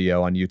that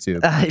video on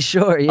YouTube.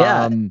 Sure,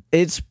 yeah.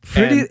 It's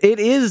pretty. and It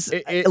is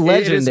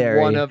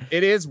legendary.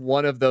 It is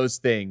one of those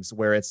things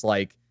where it's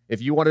like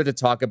if you wanted to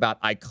talk about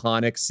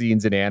iconic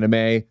scenes in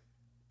anime,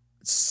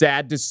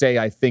 sad to say,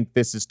 I think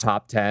this is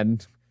top 10.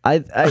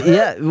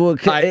 Yeah, well,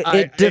 I-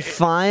 it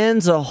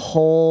defines a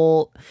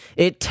whole.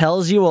 It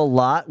tells you a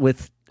lot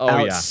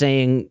without yeah.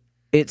 saying.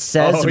 It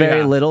says Oh, very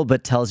yeah. little,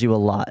 but tells you a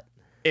lot.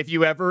 If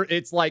you ever,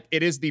 it's like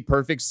it is the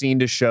perfect scene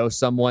to show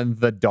someone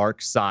the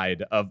dark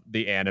side of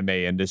the anime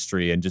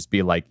industry and just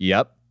be like,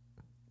 "Yep,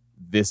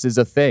 this is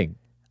a thing,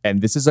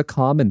 and this is a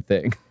common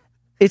thing."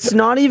 It's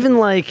not even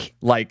like,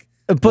 Like,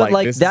 but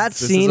like this that is-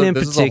 this scene is a- in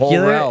this is a whole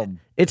particular. realm.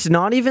 It's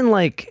not even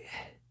like.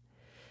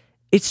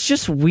 It's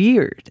just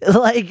weird.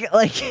 Like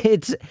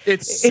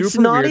it's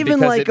super not weird even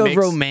because like it a makes-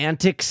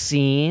 romantic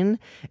scene.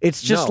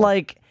 It's just No.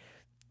 like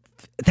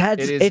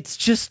that's. It is- It's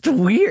just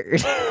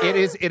weird.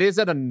 It is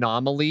an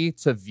anomaly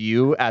to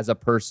view as a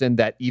person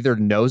that either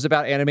knows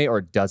about anime or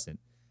doesn't,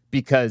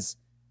 because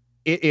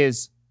it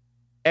is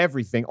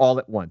everything all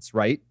at once,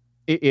 right?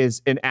 It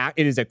is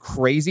a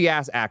crazy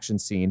ass action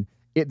scene.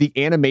 the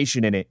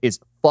animation in it is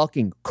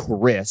fucking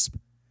crisp.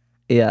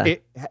 Yeah.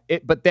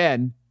 But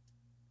then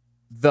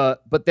the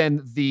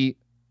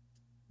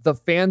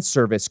fan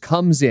service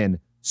comes in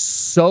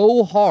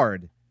so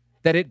hard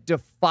that it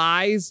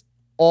defies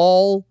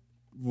all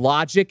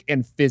logic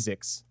and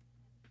physics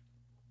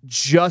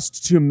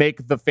just to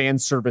make the fan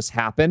service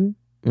happen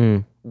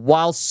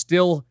while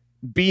still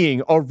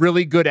being a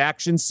really good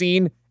action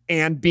scene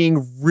and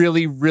being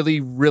really, really,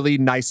 really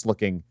nice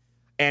looking.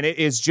 And it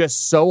is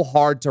just so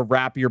hard to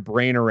wrap your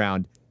brain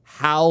around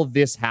how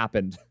this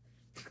happened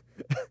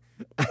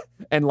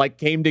and like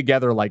came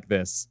together like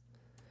this.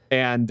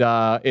 And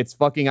it's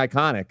fucking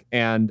iconic.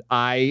 And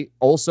I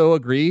also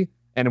agree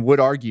and would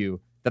argue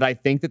that I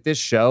think that this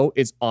show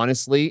is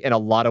honestly, in a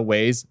lot of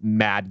ways,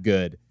 mad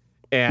good.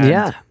 And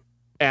Yeah.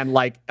 And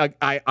like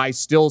I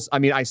still,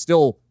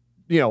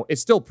 you know,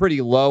 it's still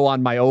pretty low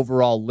on my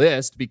overall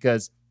list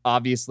because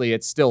obviously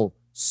it's still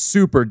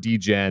super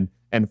degen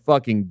and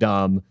fucking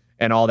dumb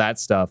and all that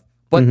stuff.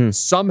 But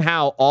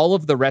somehow all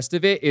of the rest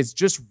of it is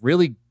just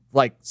really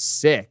like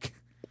sick.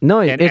 No,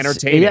 and it's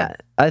entertaining. Yeah,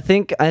 I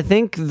think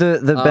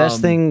the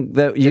best thing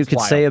that you could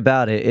say wild.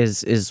 about it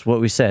is what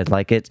we said.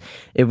 Like it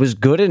was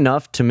good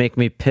enough to make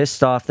me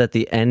pissed off that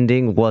the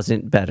ending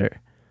wasn't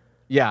better.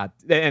 Yeah,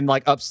 and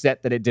like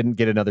upset that it didn't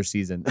get another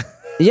season.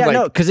 Yeah, Like,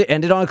 no, because it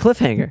ended on a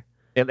cliffhanger.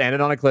 it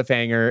ended on a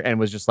cliffhanger and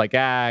was just like,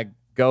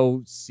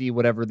 go see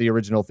whatever the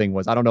original thing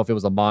was. I don't know if it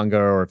was a manga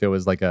or if it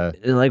was like a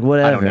Like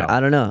whatever. know. I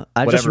don't know.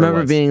 I just Whatever it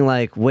remember was. being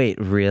like, wait,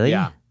 really?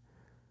 yeah.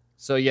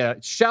 So yeah,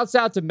 shouts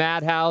out to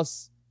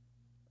Madhouse.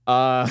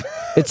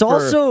 It's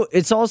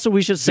for- also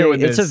we should say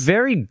doing it's a this.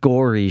 very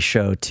gory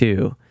show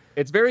too.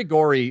 It's very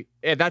gory,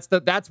 and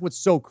that's what's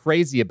so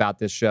crazy about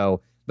this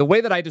show. The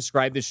way that I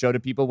describe this show to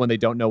people when they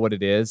don't know what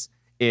it is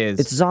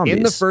It's zombies.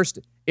 in the first.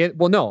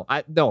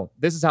 No.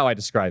 This is how I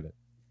describe it.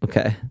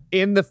 Okay.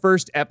 In the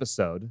first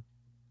episode,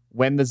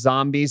 when the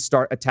zombies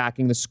start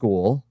attacking the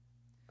school,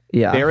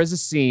 Yeah. there is a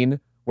scene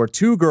where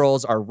two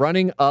girls are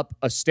running up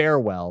a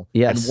stairwell,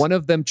 Yes. and one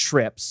of them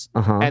trips,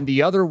 Uh-huh. and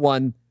the other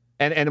one.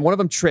 And one of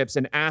them trips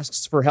and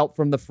asks for help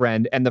from the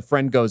friend, and the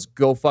friend goes,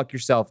 "Go fuck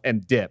yourself,"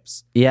 and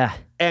dips. Yeah.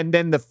 And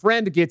then the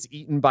friend gets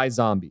eaten by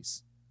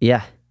zombies.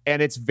 Yeah.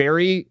 And it's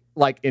very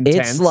like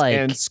intense It's like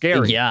and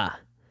scary. Yeah.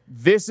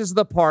 This is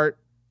the part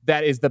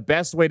that is the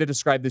best way to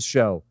describe this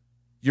show.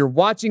 You're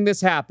watching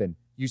this happen.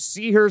 You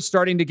see her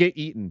starting to get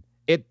eaten.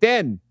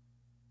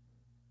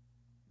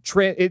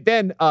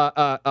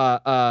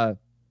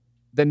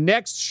 The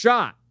next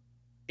shot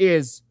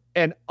is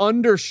an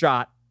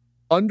undershot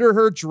under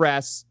her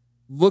dress,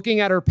 looking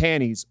at her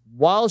panties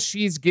while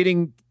she's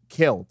getting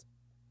killed.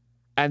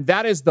 And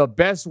that is the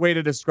best way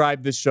to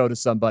describe this show to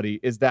somebody,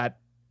 is that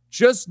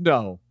just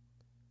know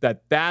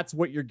that that's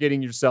what you're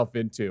getting yourself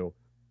into.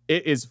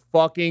 It is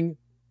fucking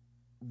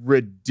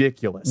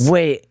ridiculous.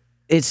 Wait,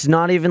 it's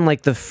not even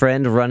like the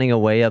friend running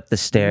away up the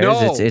stairs.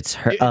 No, It's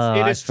her. It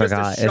I is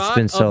forgot. just a shot It's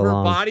been so of her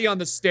long. body on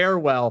the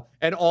stairwell,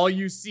 and all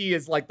you see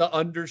is like the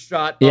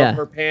undershot Yeah. of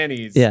her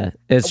panties. Yeah,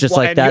 it's just Well,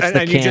 like and that's you- the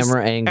and you just-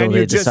 camera angle and they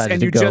you just- decided and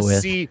to you go just with.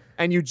 see,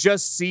 and you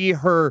just see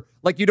her,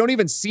 like you don't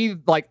even see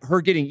like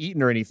her getting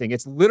eaten or anything.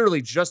 It's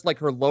literally just like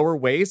her lower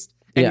waist,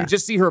 and Yeah. you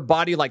just see her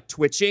body like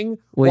twitching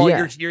Well, while yeah.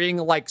 you're hearing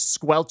like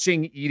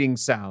squelching eating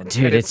sounds.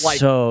 Dude, And it's like,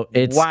 so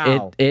it's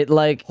wow. it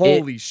like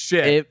Holy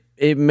shit.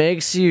 it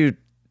makes you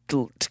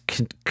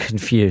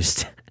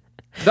confused.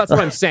 That's what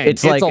I'm saying.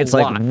 It's like a it's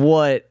lot. like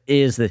what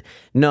is this?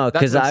 No, That's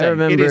because what I'm I saying.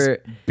 remember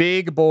it is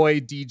big boy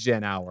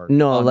DGen hour.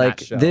 no, on like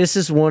that show. this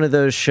is one of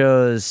those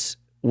shows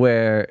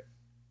where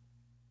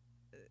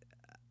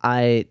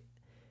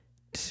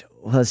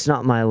it's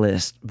not my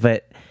list,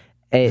 but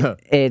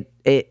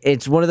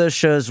it's one of those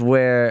shows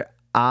where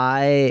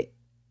I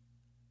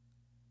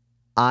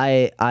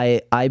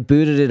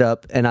booted it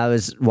up and I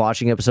was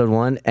watching episode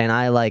 1 and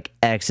I like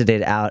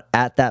exited out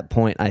at that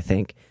point, I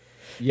think.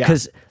 Yeah.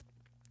 Cuz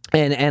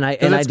and I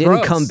it's didn't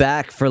gross. come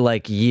back for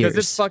like years.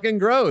 Because it's fucking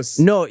gross.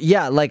 No,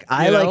 yeah, like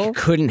I You know? like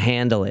couldn't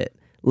handle it.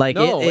 Like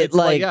No, it it's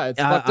like, like yeah, it's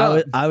I, fucked I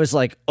was, up. I was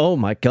like, oh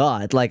my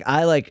god, like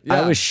I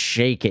Yeah. was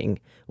shaking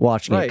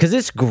watching it Right. because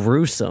it's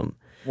gruesome.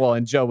 Well,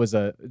 and Joe was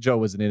an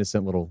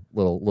innocent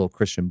little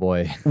Christian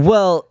boy.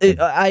 Well,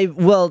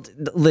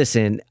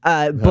 listen,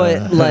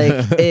 but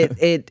like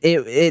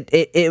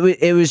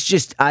it was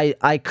just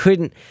I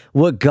couldn't.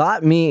 What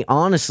got me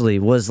honestly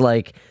was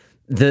like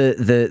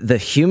the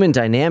human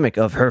dynamic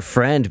of her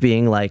friend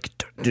being like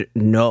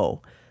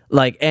no.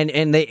 Like and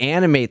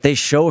they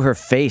show her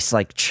face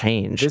like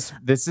change.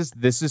 This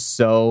is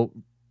so.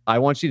 I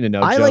want you to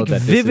know, I Joe, like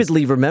that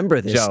vividly remember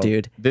this, Joe,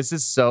 dude. This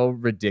is so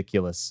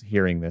ridiculous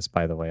hearing this,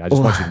 by the way. I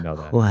just want you to know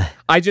that. What?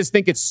 I just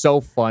think it's so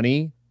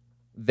funny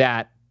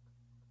that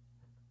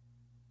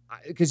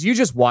because you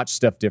just watch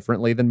stuff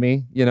differently than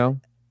me, you know?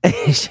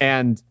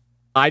 And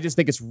I just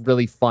think it's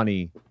really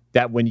funny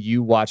that when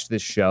you watch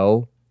this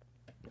show,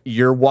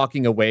 you're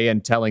walking away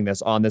and telling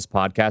this on this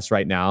podcast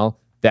right now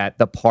that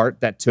the part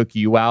that took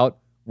you out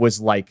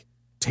was like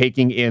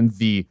taking in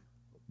the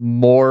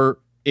more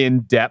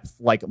in-depth,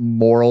 like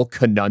moral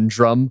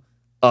conundrum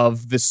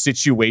of the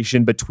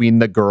situation between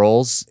the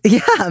girls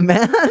Yeah,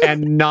 man.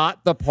 and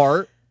not the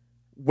part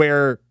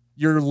where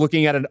you're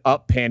looking at an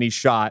up panty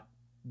shot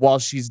while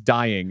she's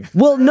dying.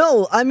 Well,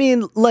 no, I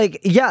mean, like,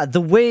 yeah, the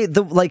way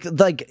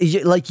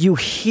you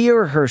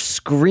hear her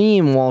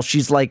scream while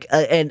she's like,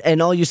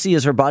 and all you see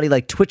is her body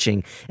like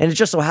twitching, and it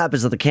just so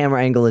happens that the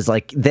camera angle is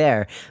like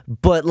there,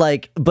 but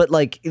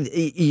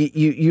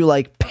you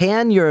like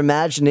pan your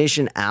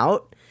imagination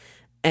out,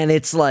 and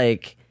it's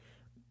like,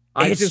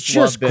 it's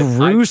just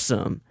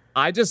gruesome.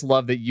 I just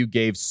love that you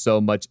gave so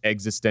much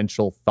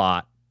existential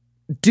thought,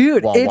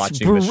 dude. while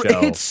watching the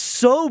show. It's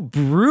so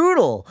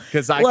brutal.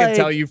 Because I can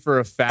tell you for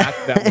a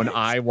fact that when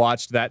I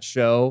watched that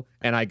show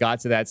and I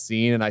got to that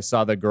scene and I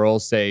saw the girl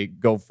say,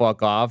 "Go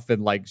fuck off,"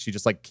 and like she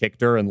just like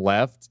kicked her and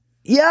left.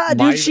 Yeah,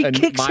 dude, she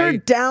kicks her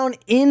down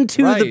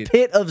into the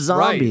pit of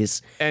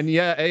zombies. Right.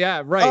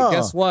 And right.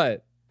 Guess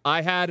what?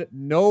 I had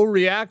no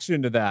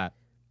reaction to that.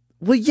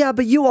 Well, yeah,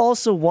 but you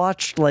also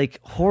watched like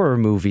horror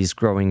movies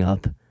growing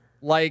up.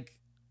 Like,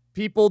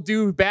 people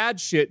do bad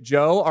shit,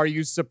 Joe. Are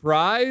you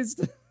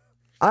surprised?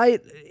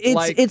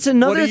 It's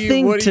another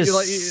thing to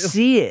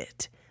see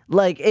it.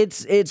 Like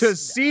it's to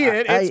see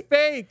it. It's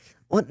fake.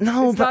 Well,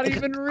 no, it's not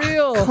even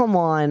real. Come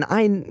on.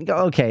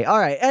 Okay. All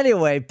right.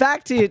 Anyway,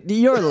 back to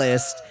your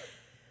list.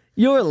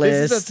 Your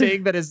list. This is a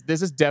thing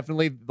this is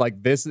definitely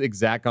like this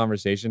exact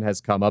conversation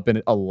has come up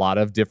in a lot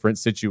of different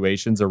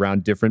situations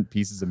around different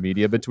pieces of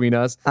media between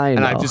us. I know.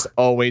 And I've just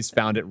always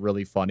found it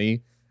really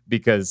funny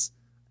because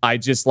I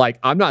just like,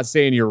 I'm not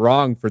saying you're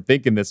wrong for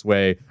thinking this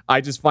way.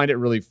 I just find it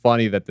really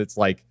funny that it's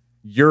like,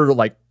 you're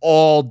like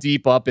all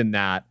deep up in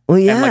that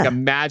and like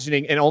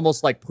imagining and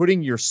almost like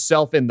putting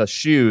yourself in the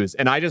shoes.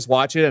 And I just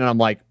watch it and I'm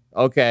like,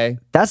 okay.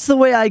 That's the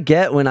way I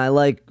get when I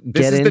like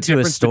get into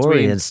a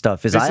story and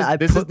stuff is I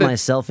put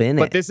myself in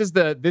it. But this is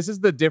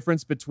the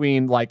difference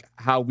between like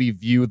how we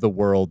view the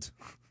world.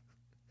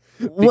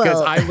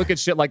 Because I look at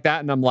shit like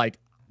that and I'm like,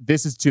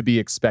 this is to be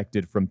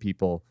expected from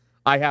people.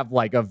 I have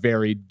like a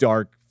very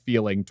dark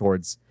feeling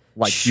towards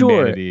like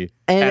humanity.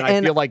 And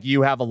I feel like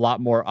you have a lot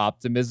more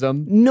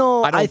optimism.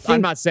 No,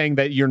 I'm not saying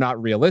that you're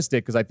not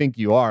realistic because I think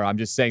you are. I'm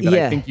just saying that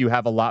I think you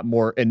have a lot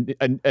more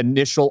an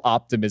initial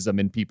optimism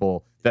in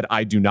people that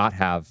I do not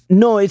have.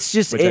 No, it's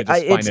just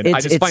I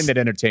just find it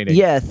entertaining.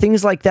 Yeah,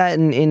 things like that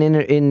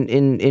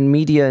in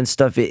media and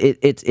stuff.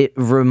 It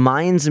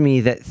reminds me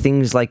that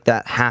things like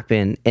that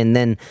happen, and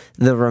then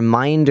the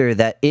reminder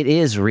that it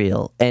is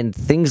real, and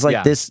things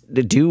like this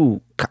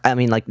do. I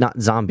mean, like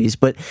not zombies,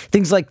 but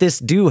things like this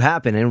do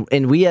happen,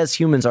 and we as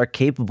humans are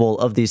capable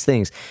of these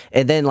things.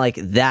 And then like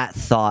that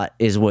thought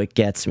is what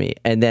gets me,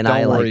 and then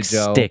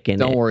stick in it.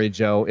 Don't worry,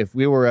 Joe. If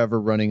we were ever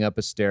running up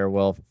a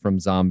stairwell from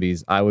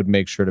zombies, I would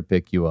make sure to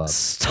pick you up.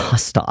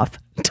 Stop!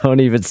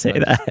 Don't even say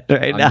that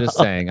right now.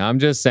 I'm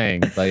just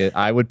saying. Like,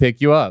 I would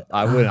pick you up.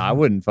 I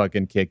wouldn't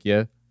fucking kick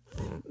you.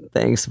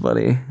 Thanks,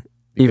 buddy.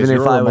 Because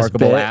even if I was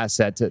bit.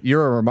 Asset to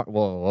you're a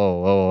remarkable.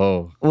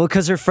 Whoa. Well,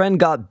 because her friend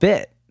got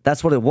bit.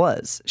 That's what it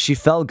was. She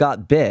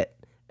got bit,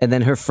 and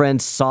then her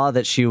friend saw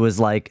that she was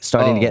like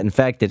starting to get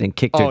infected and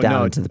kicked her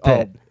down into the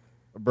pit.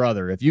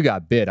 Brother, if you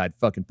got bit, I'd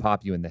fucking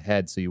pop you in the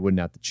head so you wouldn't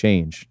have to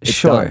change. It's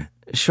sure.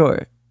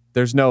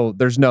 There's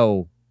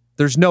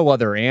no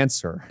other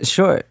answer.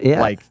 Sure.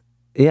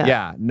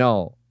 Yeah.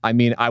 No. I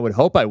mean, I would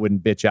hope I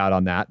wouldn't bitch out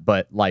on that,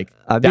 but like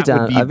I'd be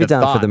down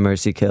for the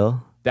mercy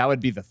kill. That would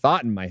be the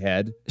thought in my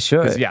head.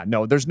 Sure.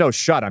 There's no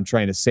shot I'm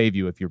trying to save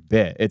you if you're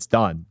bit. It's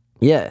done.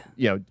 Yeah.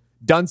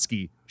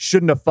 Dunsky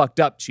shouldn't have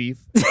fucked up, Chief.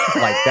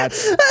 Like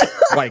that's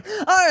like.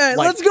 All right,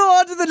 let's go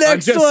on to the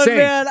next one,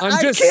 man.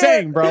 I'm just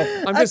saying, bro.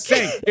 I'm just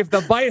saying. If the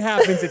bite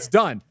happens, it's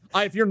done.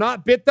 If you're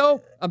not bit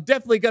though, I'm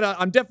definitely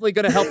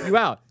gonna help you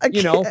out.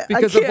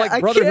 Because of like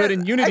brotherhood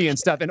and unity and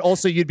stuff, and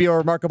also you'd be a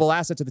remarkable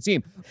asset to the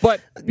team.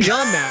 But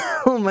beyond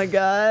that, oh my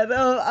god!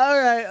 Oh, all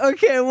right,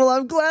 okay. Well,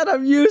 I'm glad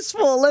I'm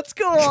useful. Let's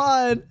go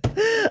on.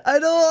 I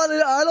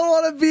don't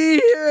want to be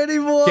here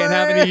anymore. Can't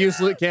have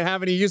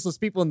any useless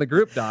people in the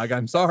group, dog.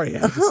 I'm sorry.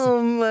 Oh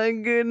my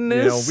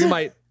goodness. We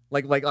might.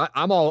 Like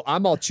I'm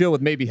all chill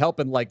with maybe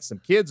helping like some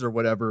kids or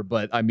whatever,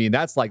 but I mean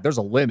that's like there's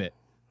a limit.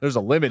 There's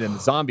a limit in the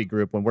zombie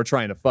group when we're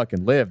trying to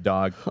fucking live,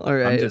 dog. All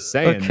right. I'm just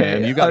saying,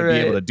 man. You got to be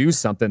able to do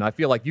something. I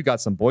feel like you got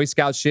some Boy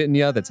Scout shit in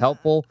you that's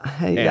helpful.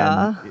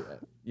 Yeah.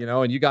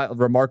 And you got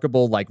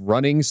remarkable like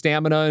running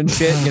stamina and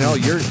shit.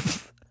 You're.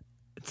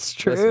 It's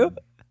true.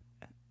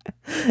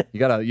 Listen, you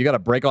gotta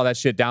break all that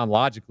shit down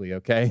logically,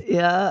 okay?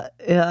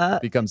 Yeah.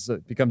 Becomes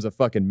a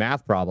fucking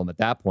math problem at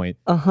that point.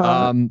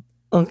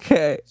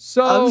 Okay.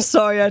 So I'm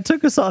sorry I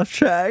took us off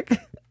track.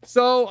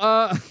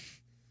 So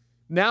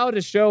now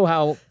to show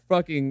how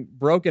fucking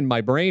broken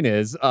my brain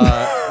is,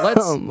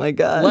 let's oh my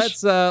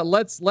gosh.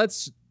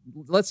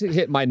 let's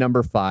hit my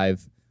number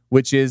 5,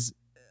 which is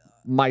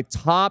my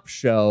top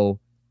show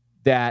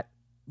that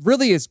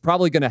really is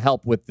probably going to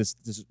help with this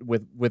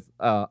with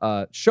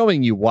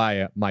showing you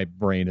why my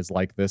brain is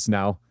like this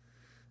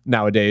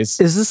nowadays.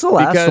 Is this the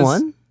last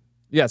one?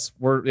 Yes,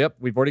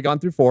 we've already gone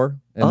through 4,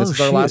 and this is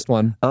our last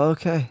one.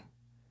 Okay.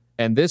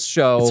 And this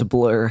show, it's a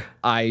blur.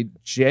 I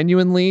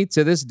genuinely,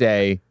 to this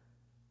day,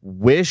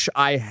 wish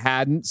I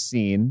hadn't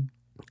seen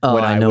Oh,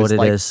 when I know was what it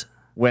like, is.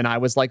 when I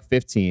was like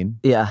 15.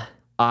 Yeah.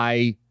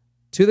 I,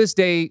 to this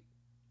day,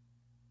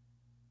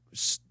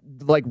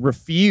 like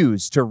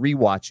refuse to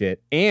rewatch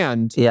it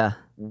and Yeah.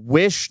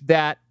 wish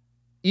that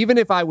even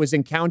if I was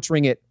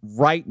encountering it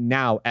right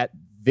now at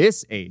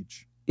this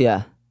age,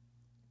 Yeah.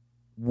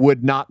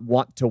 would not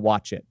want to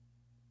watch it.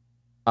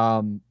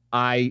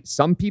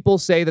 Some people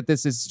say that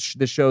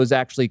the show is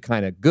actually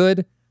kind of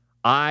good.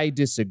 I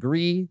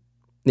disagree.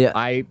 Yeah.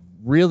 I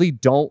really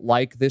don't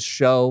like this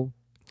show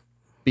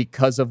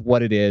because of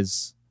what it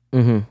is.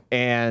 Mm-hmm.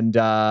 And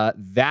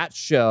that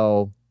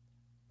show,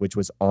 which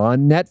was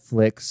on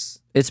Netflix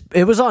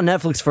It was on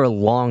Netflix for a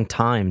long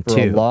time for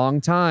too. a long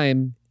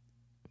time,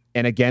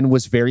 and again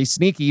was very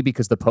sneaky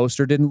because the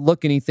poster didn't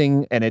look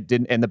anything, and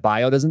the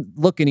bio doesn't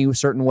look any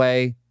certain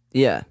way.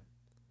 Yeah.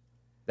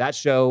 That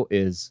show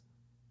is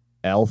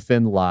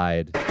Elfen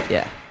Lied.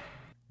 Yeah.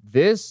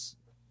 This,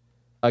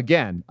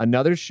 again,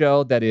 another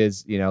show that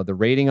is, the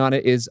rating on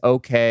it is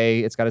okay.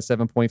 It's got a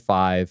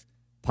 7.5.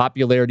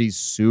 Popularity's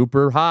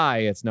super high.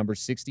 It's number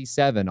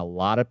 67. A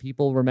lot of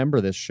people remember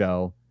this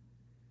show.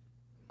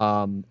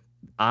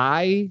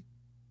 I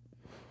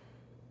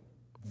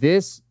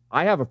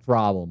have a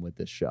problem with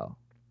this show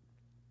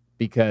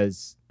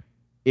because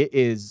it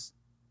is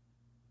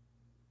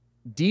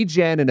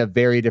degen in a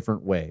very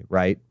different way,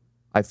 right?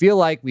 I feel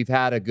like we've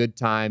had a good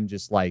time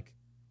just like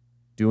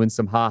doing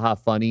some haha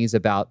funnies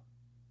about,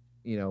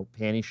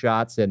 panty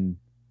shots and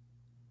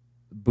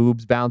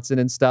boobs bouncing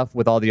and stuff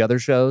with all the other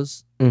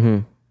shows.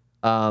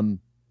 Mm-hmm.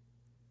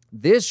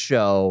 This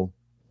show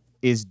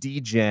is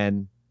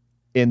degen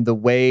in the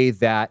way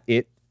that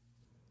it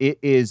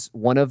is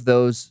one of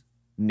those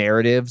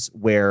narratives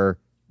where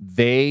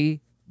they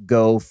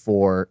go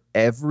for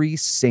every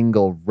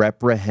single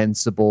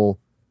reprehensible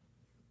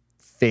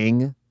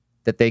thing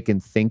that they can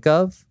think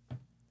of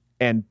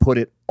and put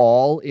it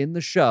all in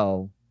the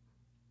show.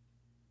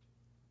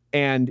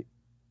 And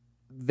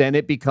then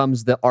it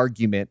becomes the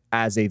argument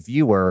as a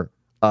viewer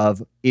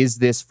of, is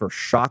this for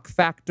shock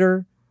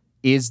factor?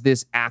 Is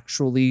this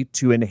actually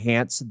to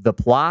enhance the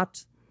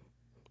plot?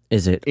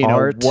 Is it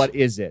art? What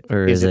is it?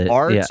 Or is it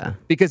art? Yeah.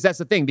 Because that's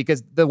the thing.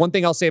 Because the one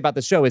thing I'll say about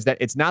the show is that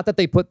it's not that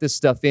they put this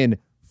stuff in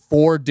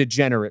for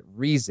degenerate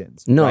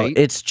reasons. No, right?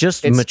 it's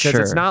just It's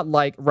mature. It's not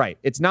like, right.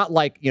 It's not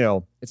like,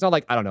 it's not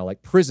like, I don't know,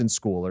 like prison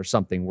school or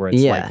something where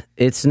it's like,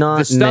 it's not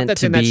the stuff meant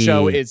that's to in that be...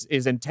 show is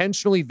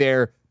intentionally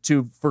there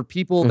for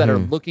people that are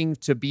looking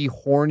to be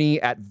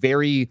horny at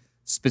very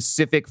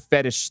specific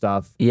fetish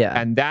stuff. Yeah.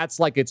 And that's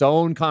like its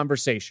own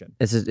conversation.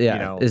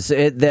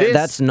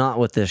 That's not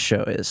what this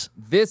show is.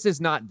 This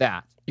is not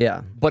that.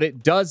 Yeah. But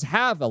it does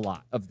have a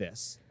lot of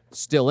this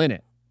still in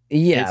it.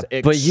 Yeah,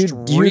 It's but you'd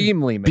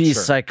extremely be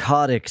mature.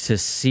 psychotic to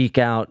seek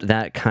out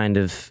that kind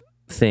of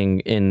thing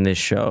in this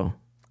show.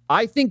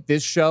 I think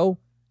this show,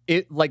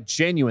 it like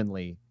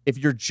genuinely, if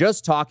you're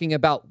just talking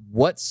about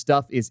what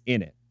stuff is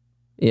in it,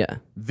 Yeah.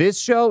 this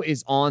show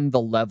is on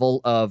the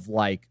level of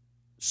like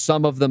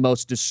some of the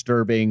most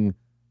disturbing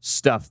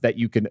stuff that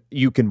you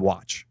can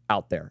watch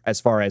out there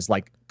as far as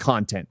like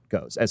content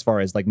goes, as far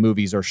as like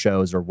movies or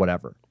shows or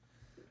whatever.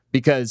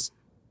 Because,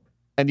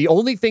 and the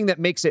only thing that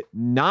makes it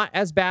not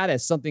as bad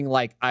as something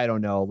like, I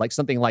don't know, like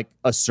something like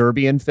a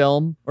Serbian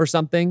film or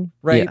something,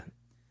 right? Yeah.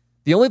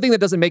 The only thing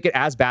that doesn't make it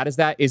as bad as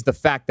that is the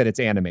fact that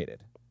it's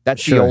animated.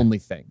 That's the Sure. only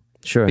thing.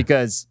 Sure.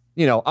 Because,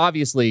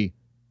 obviously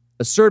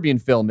a Serbian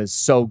film is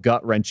so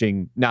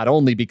gut-wrenching, not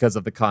only because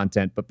of the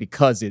content, but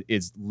because it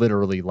is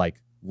literally like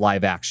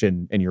live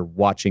action and you're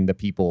watching the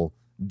people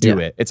do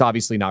Yeah. it. It's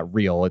obviously not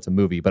real. It's a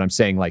movie, but I'm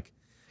saying like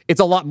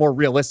it's a lot more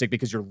realistic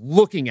because you're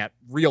looking at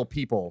real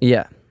people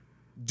Yeah.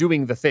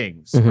 doing the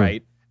things,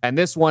 right? And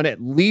this one,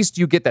 at least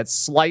you get that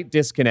slight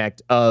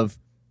disconnect of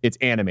it's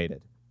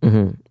animated.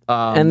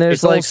 And there's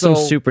it's like some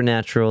also-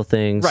 supernatural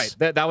things. Right.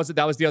 That was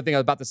the other thing I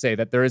was about to say,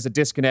 that there is a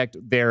disconnect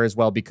there as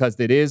well because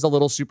it is a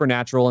little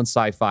supernatural and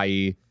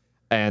sci-fi-y,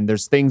 and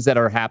there's things that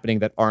are happening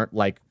that aren't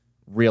like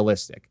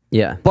realistic.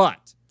 Yeah.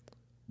 But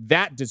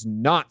that does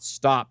not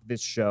stop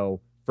this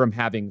show from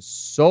having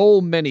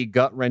so many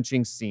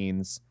gut-wrenching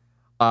scenes.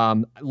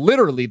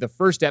 Literally, the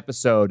first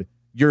episode,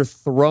 you're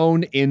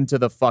thrown into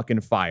the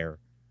fucking fire.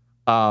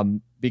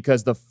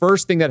 Because the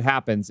first thing that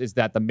happens is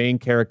that the main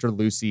character,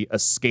 Lucy,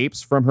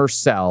 escapes from her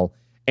cell,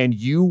 and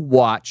you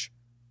watch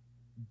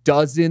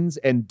dozens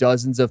and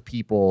dozens of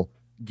people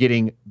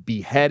getting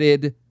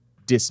beheaded,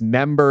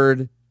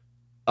 dismembered,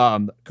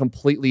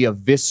 completely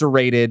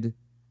eviscerated,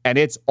 and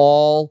it's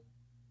all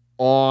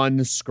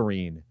on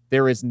screen.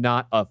 There is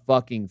not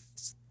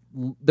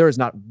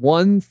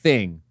one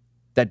thing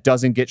that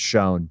doesn't get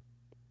shown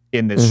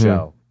in this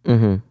show.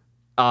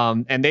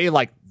 And they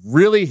like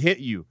really hit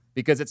you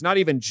because it's not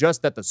even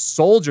just that the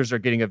soldiers are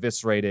getting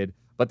eviscerated,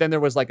 but then there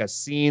was like a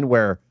scene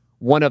where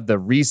one of the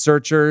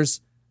researchers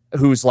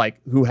who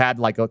had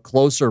like a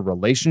closer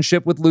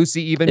relationship with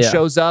Lucy even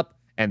shows up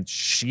and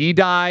she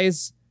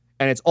dies,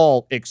 and it's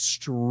all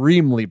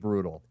extremely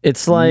brutal.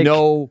 It's like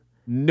no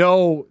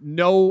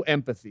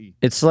empathy.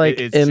 It's like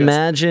It's just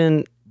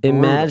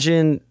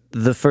imagine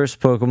the first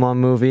Pokemon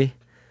movie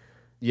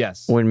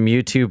Yes. when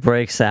Mewtwo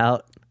breaks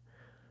out.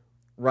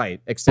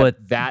 Right.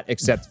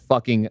 Except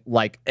fucking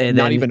like And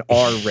not then even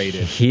R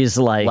rated. He's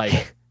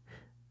Like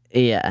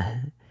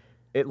yeah,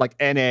 it like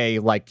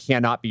NA like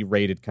cannot be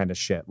rated kind of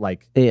shit.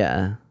 Like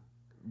yeah.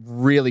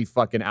 really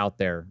fucking out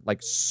there, like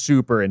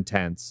super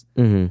intense.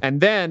 Mm-hmm.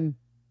 And then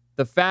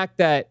the fact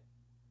that,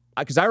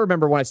 because I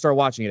remember when I started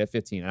watching it at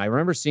 15, and I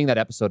remember seeing that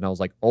episode, and I was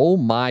like, oh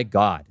my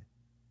God,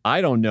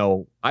 I don't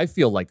know. I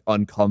feel like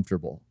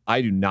uncomfortable.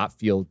 I do not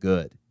feel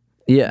good.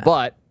 Yeah.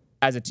 But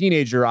as a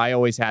teenager, I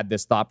always had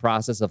this thought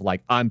process of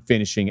like, I'm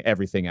finishing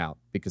everything out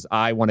because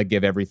I want to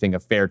give everything a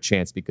fair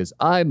chance because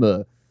I'm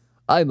a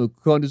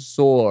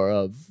connoisseur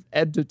of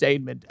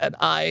entertainment and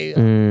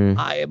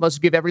I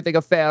must give everything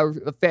a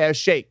fair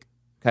shake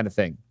kind of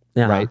thing.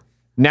 Yeah. Right.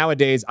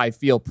 Nowadays, I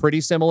feel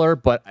pretty similar,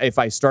 but if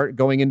I start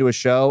going into a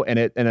show and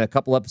a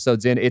couple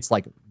episodes in, it's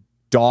like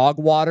dog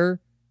water,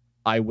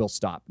 I will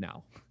stop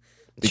now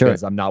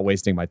because I'm not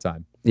wasting my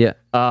time. Yeah.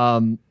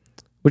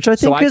 Which I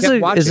think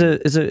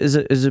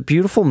is a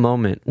beautiful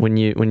moment when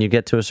you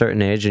get to a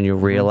certain age and you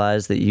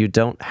realize that you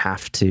don't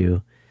have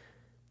to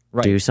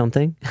do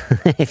something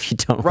if you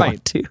don't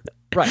want to.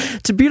 Right.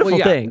 It's a beautiful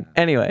thing.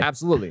 Anyway.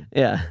 Absolutely.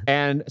 Yeah.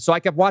 And so I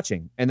kept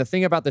watching. And the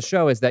thing about the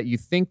show is that you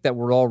think that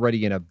we're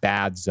already in a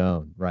bad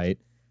zone, right?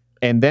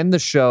 And then the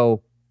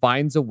show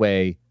finds a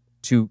way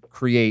to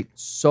create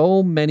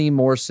so many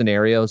more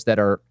scenarios that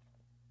are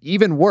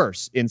even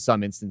worse in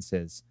some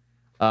instances.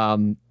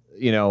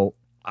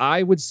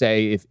 I would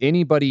say if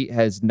anybody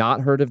has not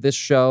heard of this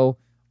show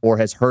or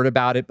has heard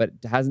about it but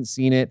hasn't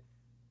seen it,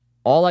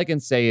 all I can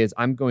say is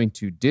I'm going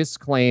to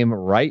disclaim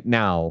right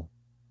now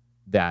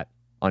that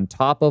on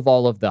top of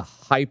all of the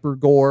hyper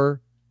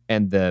gore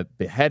and the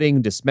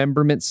beheading,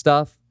 dismemberment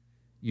stuff,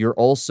 you're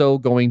also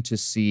going to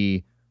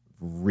see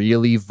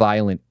really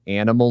violent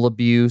animal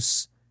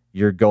abuse.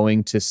 You're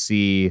going to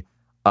see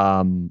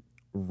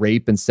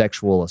rape and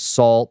sexual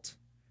assault.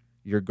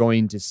 You're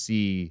going to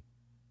see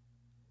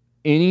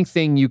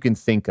anything you can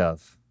think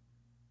of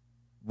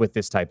with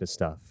this type of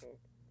stuff.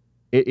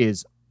 It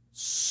is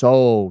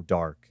so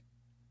dark.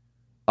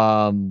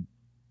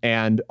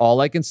 And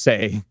all I can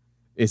say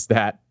is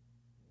that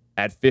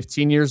at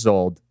 15 years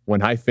old,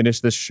 when I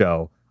finished this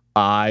show,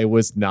 I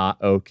was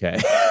not okay.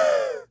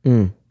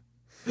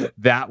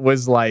 That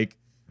was like,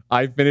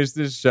 I finished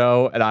this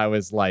show and I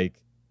was like,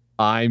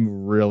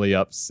 I'm really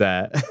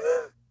upset.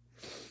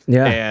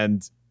 Yeah.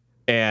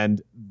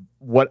 And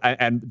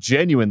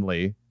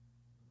genuinely,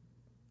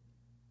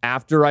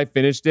 after I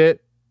finished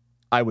it,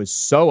 I was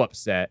so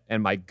upset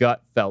and my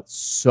gut felt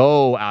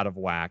so out of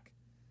whack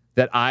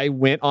that I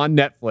went on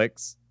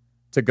Netflix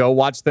to go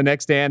watch the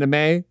next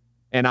anime,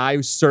 and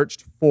I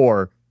searched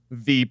for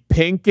the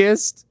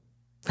pinkest,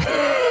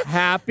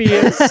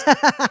 happiest,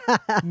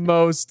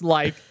 most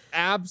like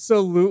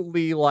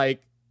absolutely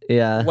like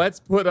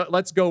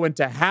let's go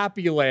into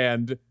Happy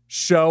Land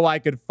show I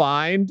could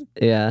find.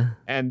 Yeah.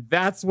 And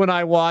that's when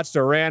I watched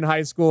Iran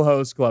High School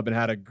Host Club and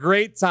had a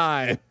great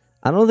time.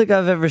 I don't think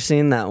I've ever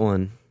seen that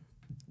one.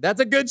 That's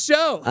a good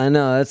show. I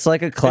know. It's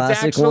like a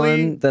classic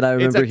one that I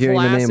remember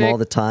hearing the name all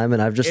the time,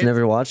 and I've just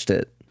never watched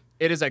it.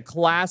 It is a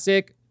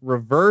classic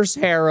reverse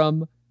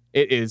harem.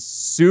 It is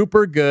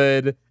super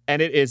good,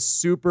 and it is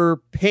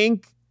super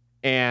pink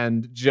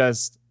and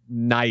just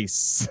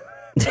nice.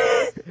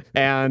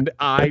 And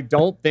I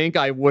don't think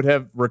I would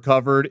have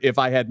recovered if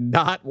I had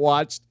not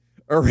watched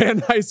Iran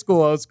High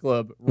School Host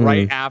Club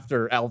right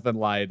after Elfen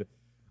Lied.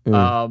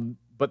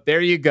 But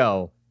there you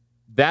go.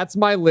 That's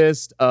my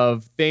list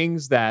of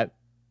things that,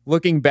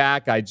 looking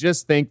back, I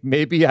just think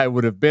maybe I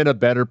would have been a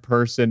better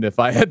person if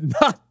I had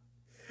not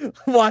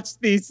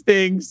watched these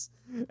things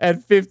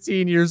at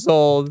 15 years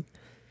old.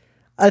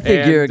 I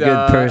think you're a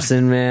good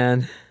person,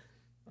 man.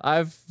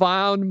 I've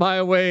found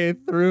my way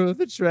through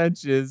the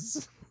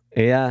trenches.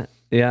 Yeah,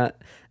 yeah.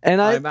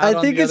 And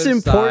I think it's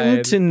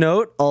important to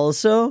note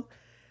also,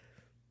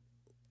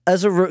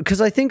 because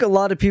I think a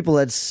lot of people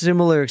had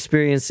similar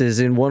experiences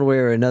in one way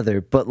or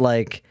another, but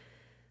like,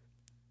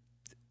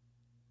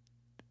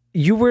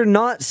 you were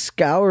not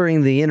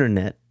scouring the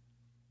internet.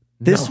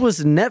 This was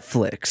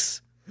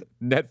Netflix.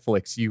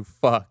 Netflix, you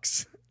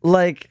fucks.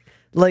 Like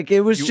it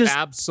was you just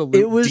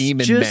absolute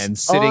demon men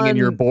sitting in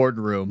your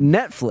boardroom.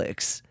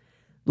 Netflix.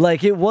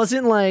 Like, it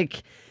wasn't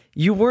like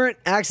you weren't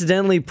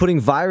accidentally putting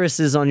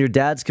viruses on your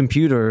dad's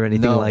computer or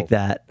anything like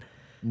that.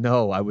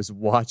 No, I was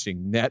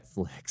watching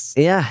Netflix.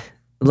 Yeah.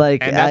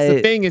 Like, and that's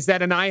the thing is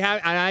that, and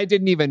I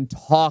didn't even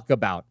talk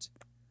about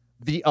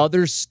the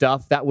other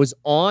stuff that was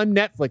on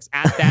Netflix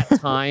at that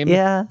time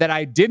that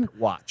I didn't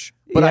watch,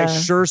 but I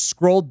sure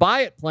scrolled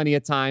by it plenty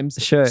of times.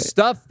 Sure.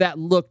 Stuff that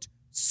looked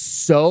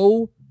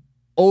so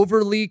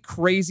overly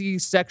crazy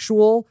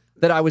sexual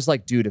that I was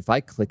like, dude, if I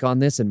click on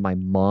this and my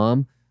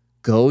mom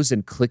goes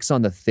and clicks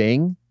on the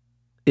thing,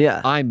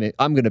 I'm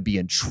going to be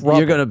in trouble.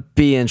 You're going to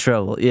be in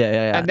trouble.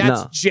 Yeah. And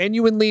that's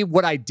genuinely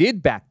what I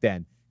did back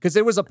then. Because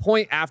there was a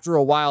point after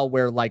a while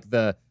where like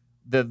the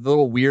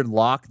little weird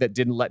lock that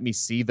didn't let me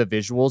see the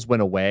visuals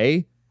went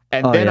away.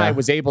 And Oh, then yeah. I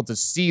was able to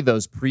see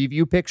those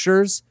preview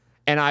pictures,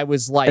 and I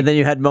was like, And then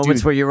you had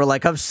moments dude, where you were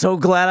like, I'm so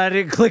glad I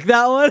didn't click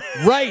that one.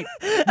 right.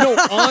 No,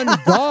 on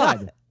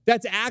God.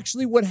 That's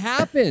actually what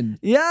happened.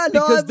 Yeah,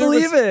 no, I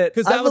believe it.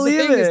 Because I that was the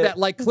believe thing is it. that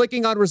like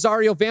clicking on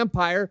Rosario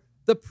Vampire,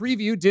 the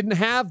preview didn't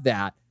have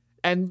that.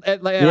 And I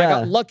Yeah.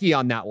 got lucky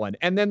on that one.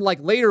 And then like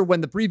later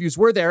when the previews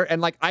were there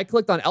and like I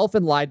clicked on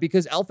Elfenlied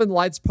because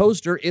Elfenlied's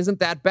poster isn't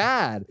that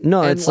bad.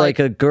 No, And, it's like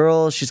a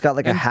girl. She's got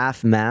like a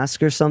half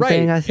mask or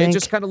something, right. I think. It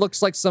just kind of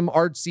looks like some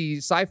artsy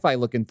sci-fi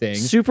looking thing.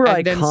 Super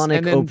And then- iconic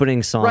and then-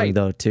 opening song, right.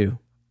 though, too.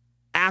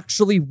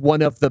 Actually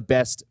one of the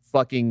best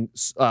fucking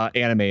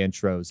anime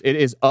intros. It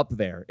is up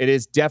there. It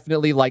is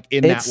definitely like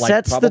in It that like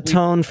sets probably, the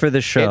tone for the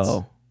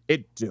show.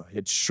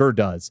 It sure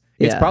does.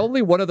 It's Yeah.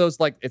 probably one of those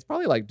like it's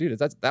probably like dude,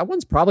 that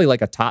one's probably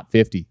like a top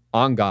 50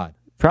 on God.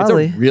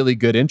 Probably. It's a really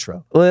good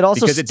intro. Well, it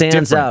also because it's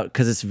stands different. out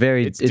because it's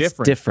very It's it's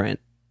different. different.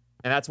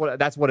 And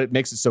that's what it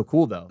makes it so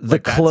cool though. The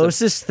Like, that's a-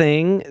 closest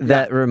thing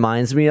that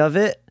reminds me of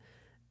it,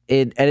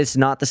 and it's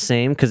not the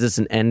same because it's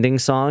an ending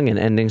song, and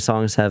ending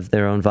songs have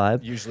their own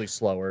vibe. usually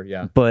slower,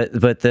 yeah. But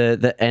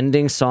the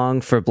ending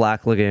song for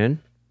Black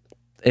Lagoon,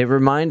 it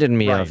reminded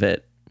me of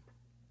it.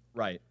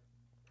 Right.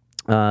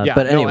 But no,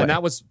 anyway, and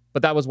that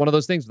was one of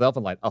those things with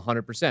Elfenlight,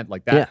 100%.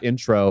 Like that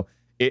intro,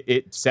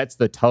 it sets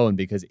the tone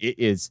because it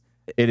is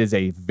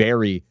a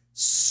very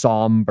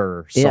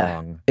somber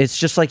song. it's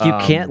just like you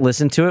can't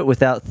listen to it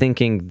without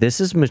thinking this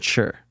is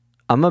mature.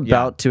 I'm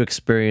about to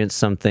experience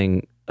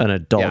something an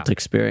adult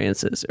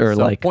experiences, or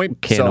So like point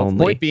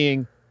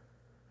being,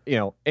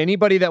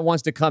 anybody that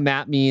wants to come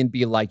at me and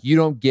be like, you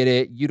don't get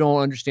it, you don't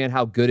understand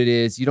how good it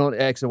is, you don't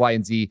X and Y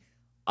and Z.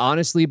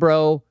 Honestly,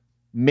 bro,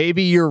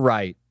 maybe you're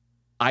right.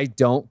 I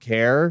don't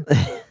care.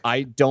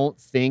 I don't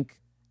think,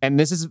 and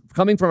this is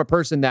coming from a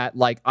person that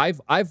like I've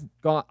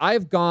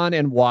gone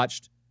and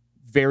watched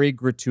very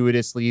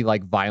gratuitously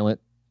like violent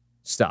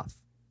stuff.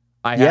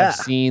 I have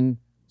seen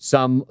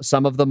some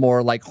of the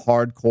more like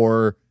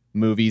hardcore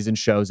movies and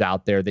shows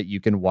out there that you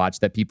can watch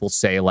that people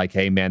say like,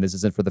 hey man, this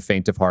isn't for the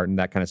faint of heart and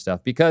that kind of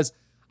stuff. Because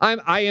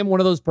I am one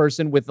of those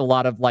person with a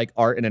lot of like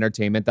art and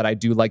entertainment that I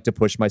do like to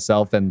push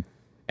myself and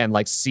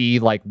like see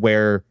like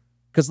where,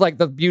 because like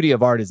the beauty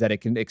of art is that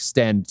it can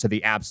extend to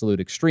the absolute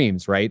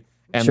extremes, right?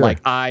 And Sure. like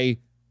I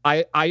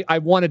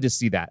wanted to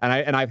see that,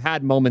 and I've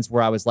had moments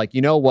where I was like,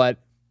 you know what,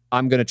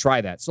 I'm gonna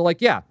try that. So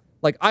like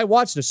like I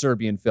watched a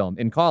Serbian film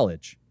in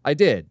college. I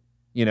did,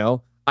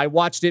 I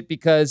watched it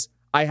because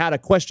I had a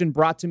question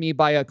brought to me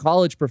by a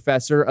college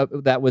professor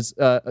that was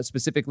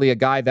specifically a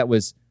guy that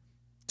was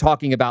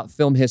talking about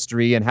film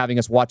history and having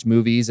us watch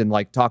movies and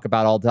like talk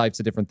about all types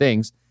of different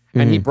things.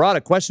 And he brought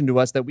a question to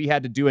us that we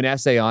had to do an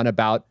essay on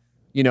about,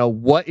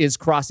 what is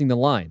crossing the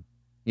line?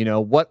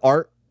 What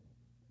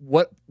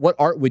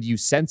art would you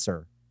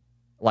censor?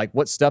 Like,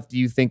 what stuff do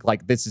you think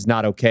like this is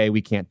not okay?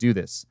 We can't do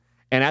this.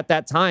 And at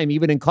that time,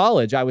 even in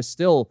college, I was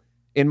still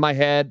in my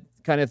head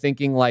kind of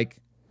thinking like,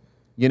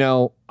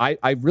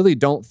 I really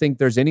don't think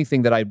there's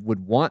anything that I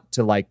would want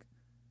to like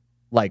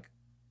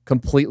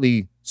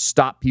completely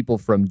stop people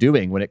from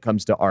doing when it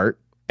comes to art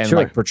and Sure.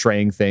 like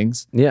portraying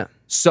things. Yeah.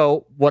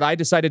 So what I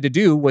decided to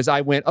do was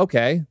I went,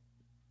 okay,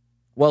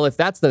 well, if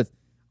that's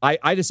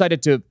I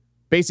decided to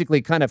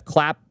basically kind of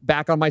clap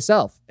back on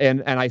myself.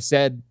 And I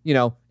said,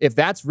 if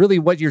that's really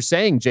what you're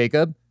saying,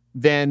 Jacob,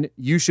 then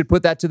you should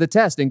put that to the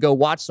test and go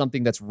watch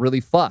something that's really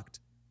fucked.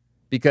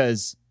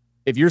 Because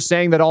if you're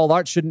saying that all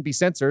art shouldn't be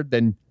censored,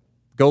 then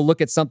go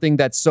look at something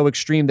that's so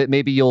extreme that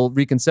maybe you'll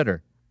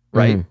reconsider.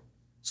 Right.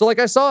 So like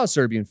I saw a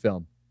Serbian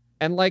film,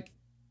 and like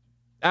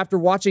after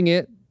watching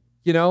it,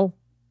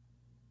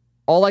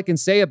 all I can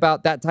say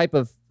about that type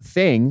of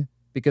thing,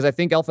 because I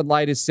think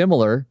Elfenlight is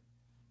similar,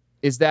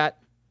 is that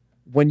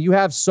when you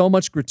have so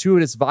much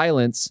gratuitous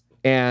violence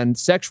and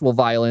sexual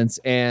violence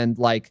and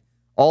like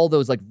all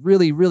those like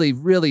really, really,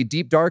 really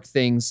deep, dark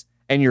things,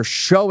 and you're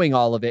showing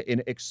all of it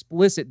in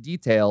explicit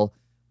detail,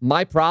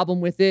 my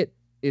problem with it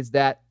is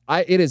that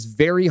it is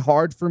very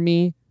hard for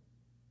me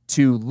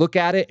to look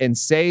at it and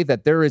say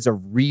that there is a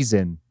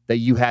reason that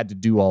you had to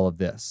do all of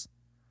this.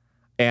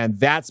 And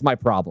that's my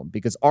problem,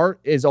 because art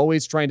is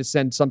always trying to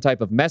send some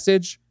type of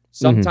message.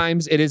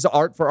 Sometimes it is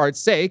art for art's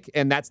sake,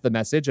 and that's the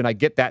message, and I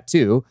get that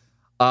too.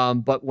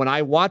 But when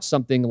I watch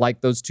something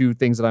like those two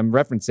things that I'm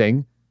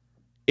referencing,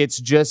 it's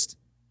just,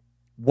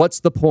 what's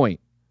the point?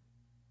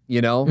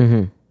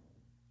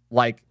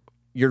 Like,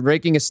 you're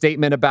making a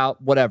statement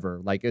about whatever.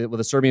 Like with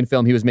a Serbian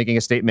film, he was making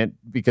a statement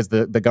because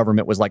the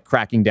government was like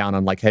cracking down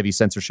on like heavy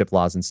censorship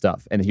laws and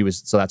stuff. And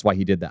so that's why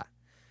he did that.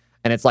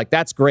 And it's like,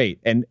 that's great.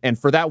 And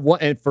for that one,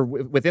 and for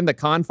within the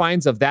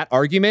confines of that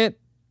argument,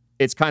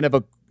 it's kind of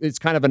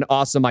an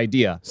awesome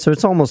idea. So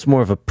it's almost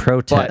more of a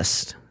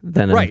protest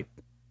than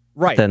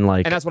Right. Than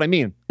like, and that's what I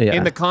mean. Yeah.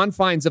 In the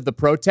confines of the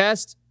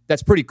protest,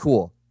 that's pretty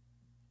cool.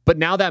 But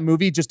now that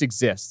movie just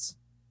exists.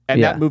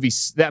 And that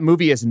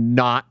movie is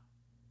not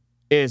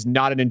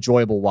an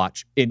enjoyable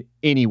watch in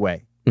any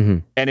way.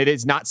 And it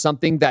is not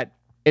something that,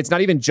 it's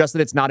not even just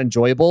that it's not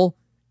enjoyable.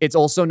 It's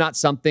also not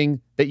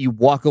something that you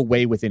walk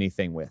away with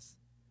anything with.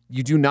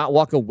 You do not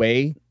walk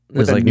away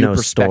There's a like new no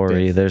perspective.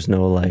 story. There's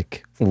no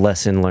like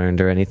lesson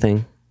learned or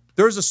anything.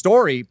 There's a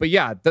story, but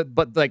yeah,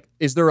 but like,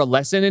 is there a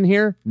lesson in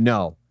here?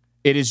 No.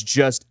 It is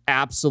just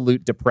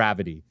absolute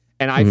depravity.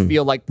 And I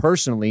feel like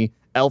personally,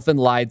 Elfen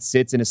Lied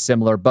sits in a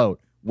similar boat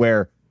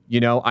where, you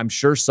know, I'm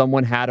sure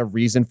someone had a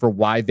reason for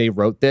why they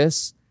wrote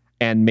this.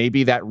 And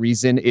maybe that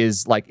reason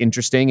is like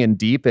interesting and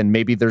deep. And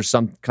maybe there's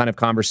some kind of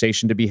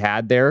conversation to be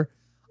had there.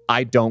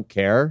 I don't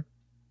care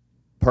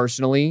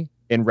personally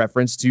in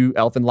reference to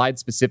Elfen Lied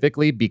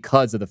specifically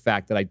because of the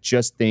fact that I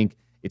just think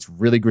it's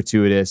really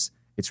gratuitous.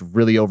 It's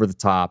really over the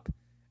top.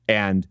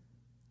 And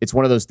it's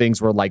one of those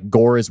things where like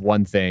gore is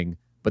one thing,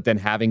 but then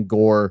having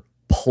gore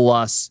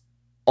plus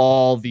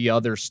all the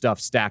other stuff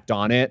stacked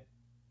on it,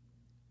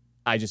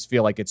 I just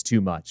feel like it's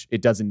too much.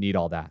 It doesn't need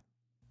all that.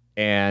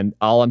 And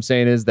all I'm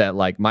saying is that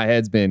like my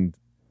head's been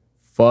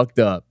fucked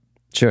up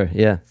Sure,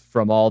 yeah.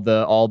 from all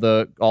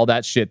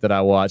that shit that I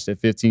watched at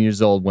 15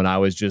 years old when I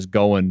was just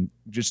going,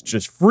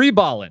 just free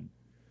balling.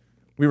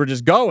 We were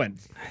just going.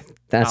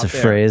 That's a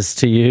there. phrase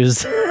to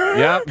use.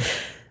 Yep.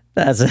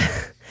 That's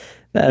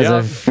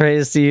a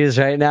phrase to use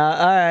right now.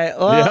 All right.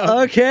 Well,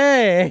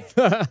 okay.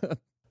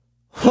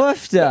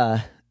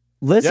 Hoofda.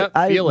 Listen,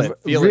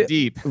 Yep, feel it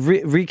deep.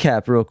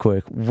 Recap real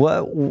quick.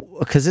 What?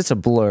 Because it's a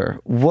blur.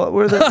 What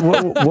were the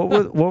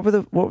what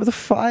were the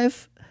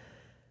five?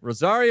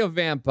 Rosario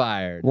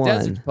Vampire, 1,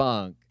 Desert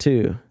Punk,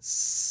 2,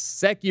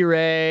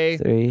 Sekirei,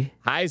 3,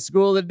 High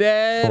School of the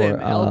Dead, 4.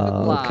 and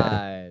Elfen Okay.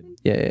 Lied.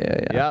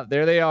 Yeah. Yeah,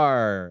 there they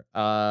are.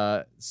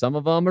 Some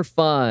of them are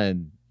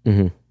fun.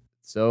 Mm-hmm.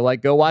 So,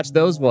 like, go watch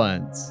those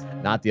ones,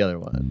 not the other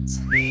ones.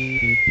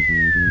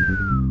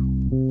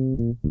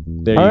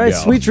 There All you right, go.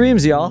 sweet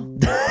dreams, y'all.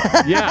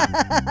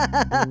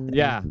 Yeah.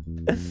 Yeah.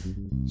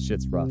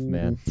 Shit's rough,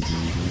 man.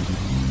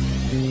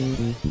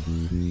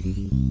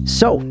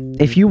 So,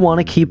 if you want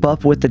to keep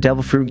up with the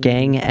Devil Fruit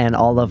Gang and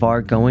all of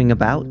our going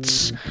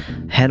abouts,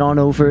 head on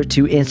over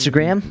to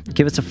Instagram.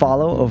 Give us a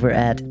follow over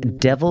at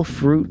Devil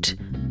Fruit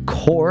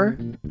Corp.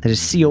 That is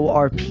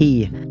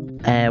CORP.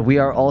 We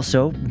are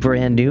also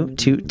brand new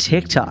to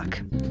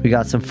TikTok. We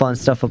got some fun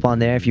stuff up on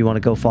there if you want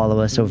to go follow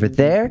us over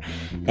there.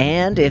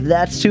 And if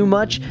that's too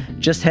much,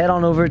 just head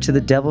on over to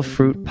the Devil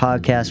Fruit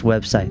Podcast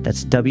website.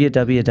 That's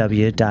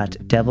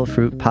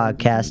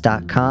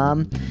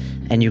www.devilfruitpodcast.com.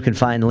 And you can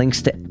find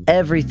links to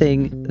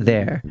everything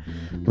there.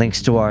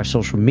 Links to our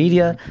social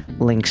media,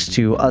 links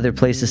to other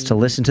places to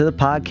listen to the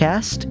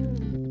podcast.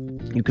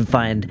 You can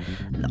find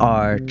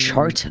our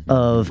chart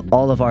of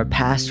all of our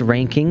past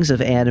rankings of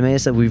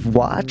animes that we've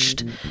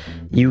watched.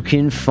 You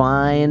can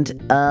find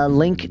a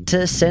link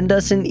to send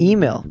us an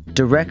email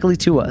directly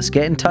to us.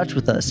 Get in touch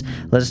with us.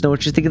 Let us know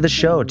what you think of the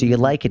show. Do you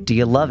like it? Do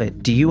you love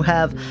it? Do you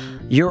have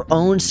your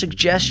own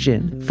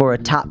suggestion for a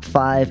top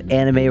 5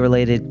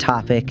 anime-related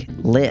topic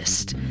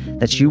list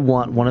that you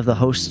want one of the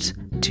hosts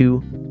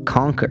to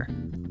conquer?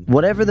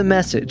 Whatever the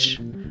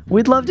message,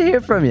 we'd love to hear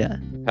from you.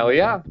 Hell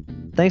yeah.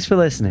 Thanks for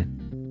listening.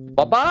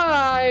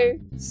 Bye-bye.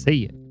 See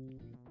ya.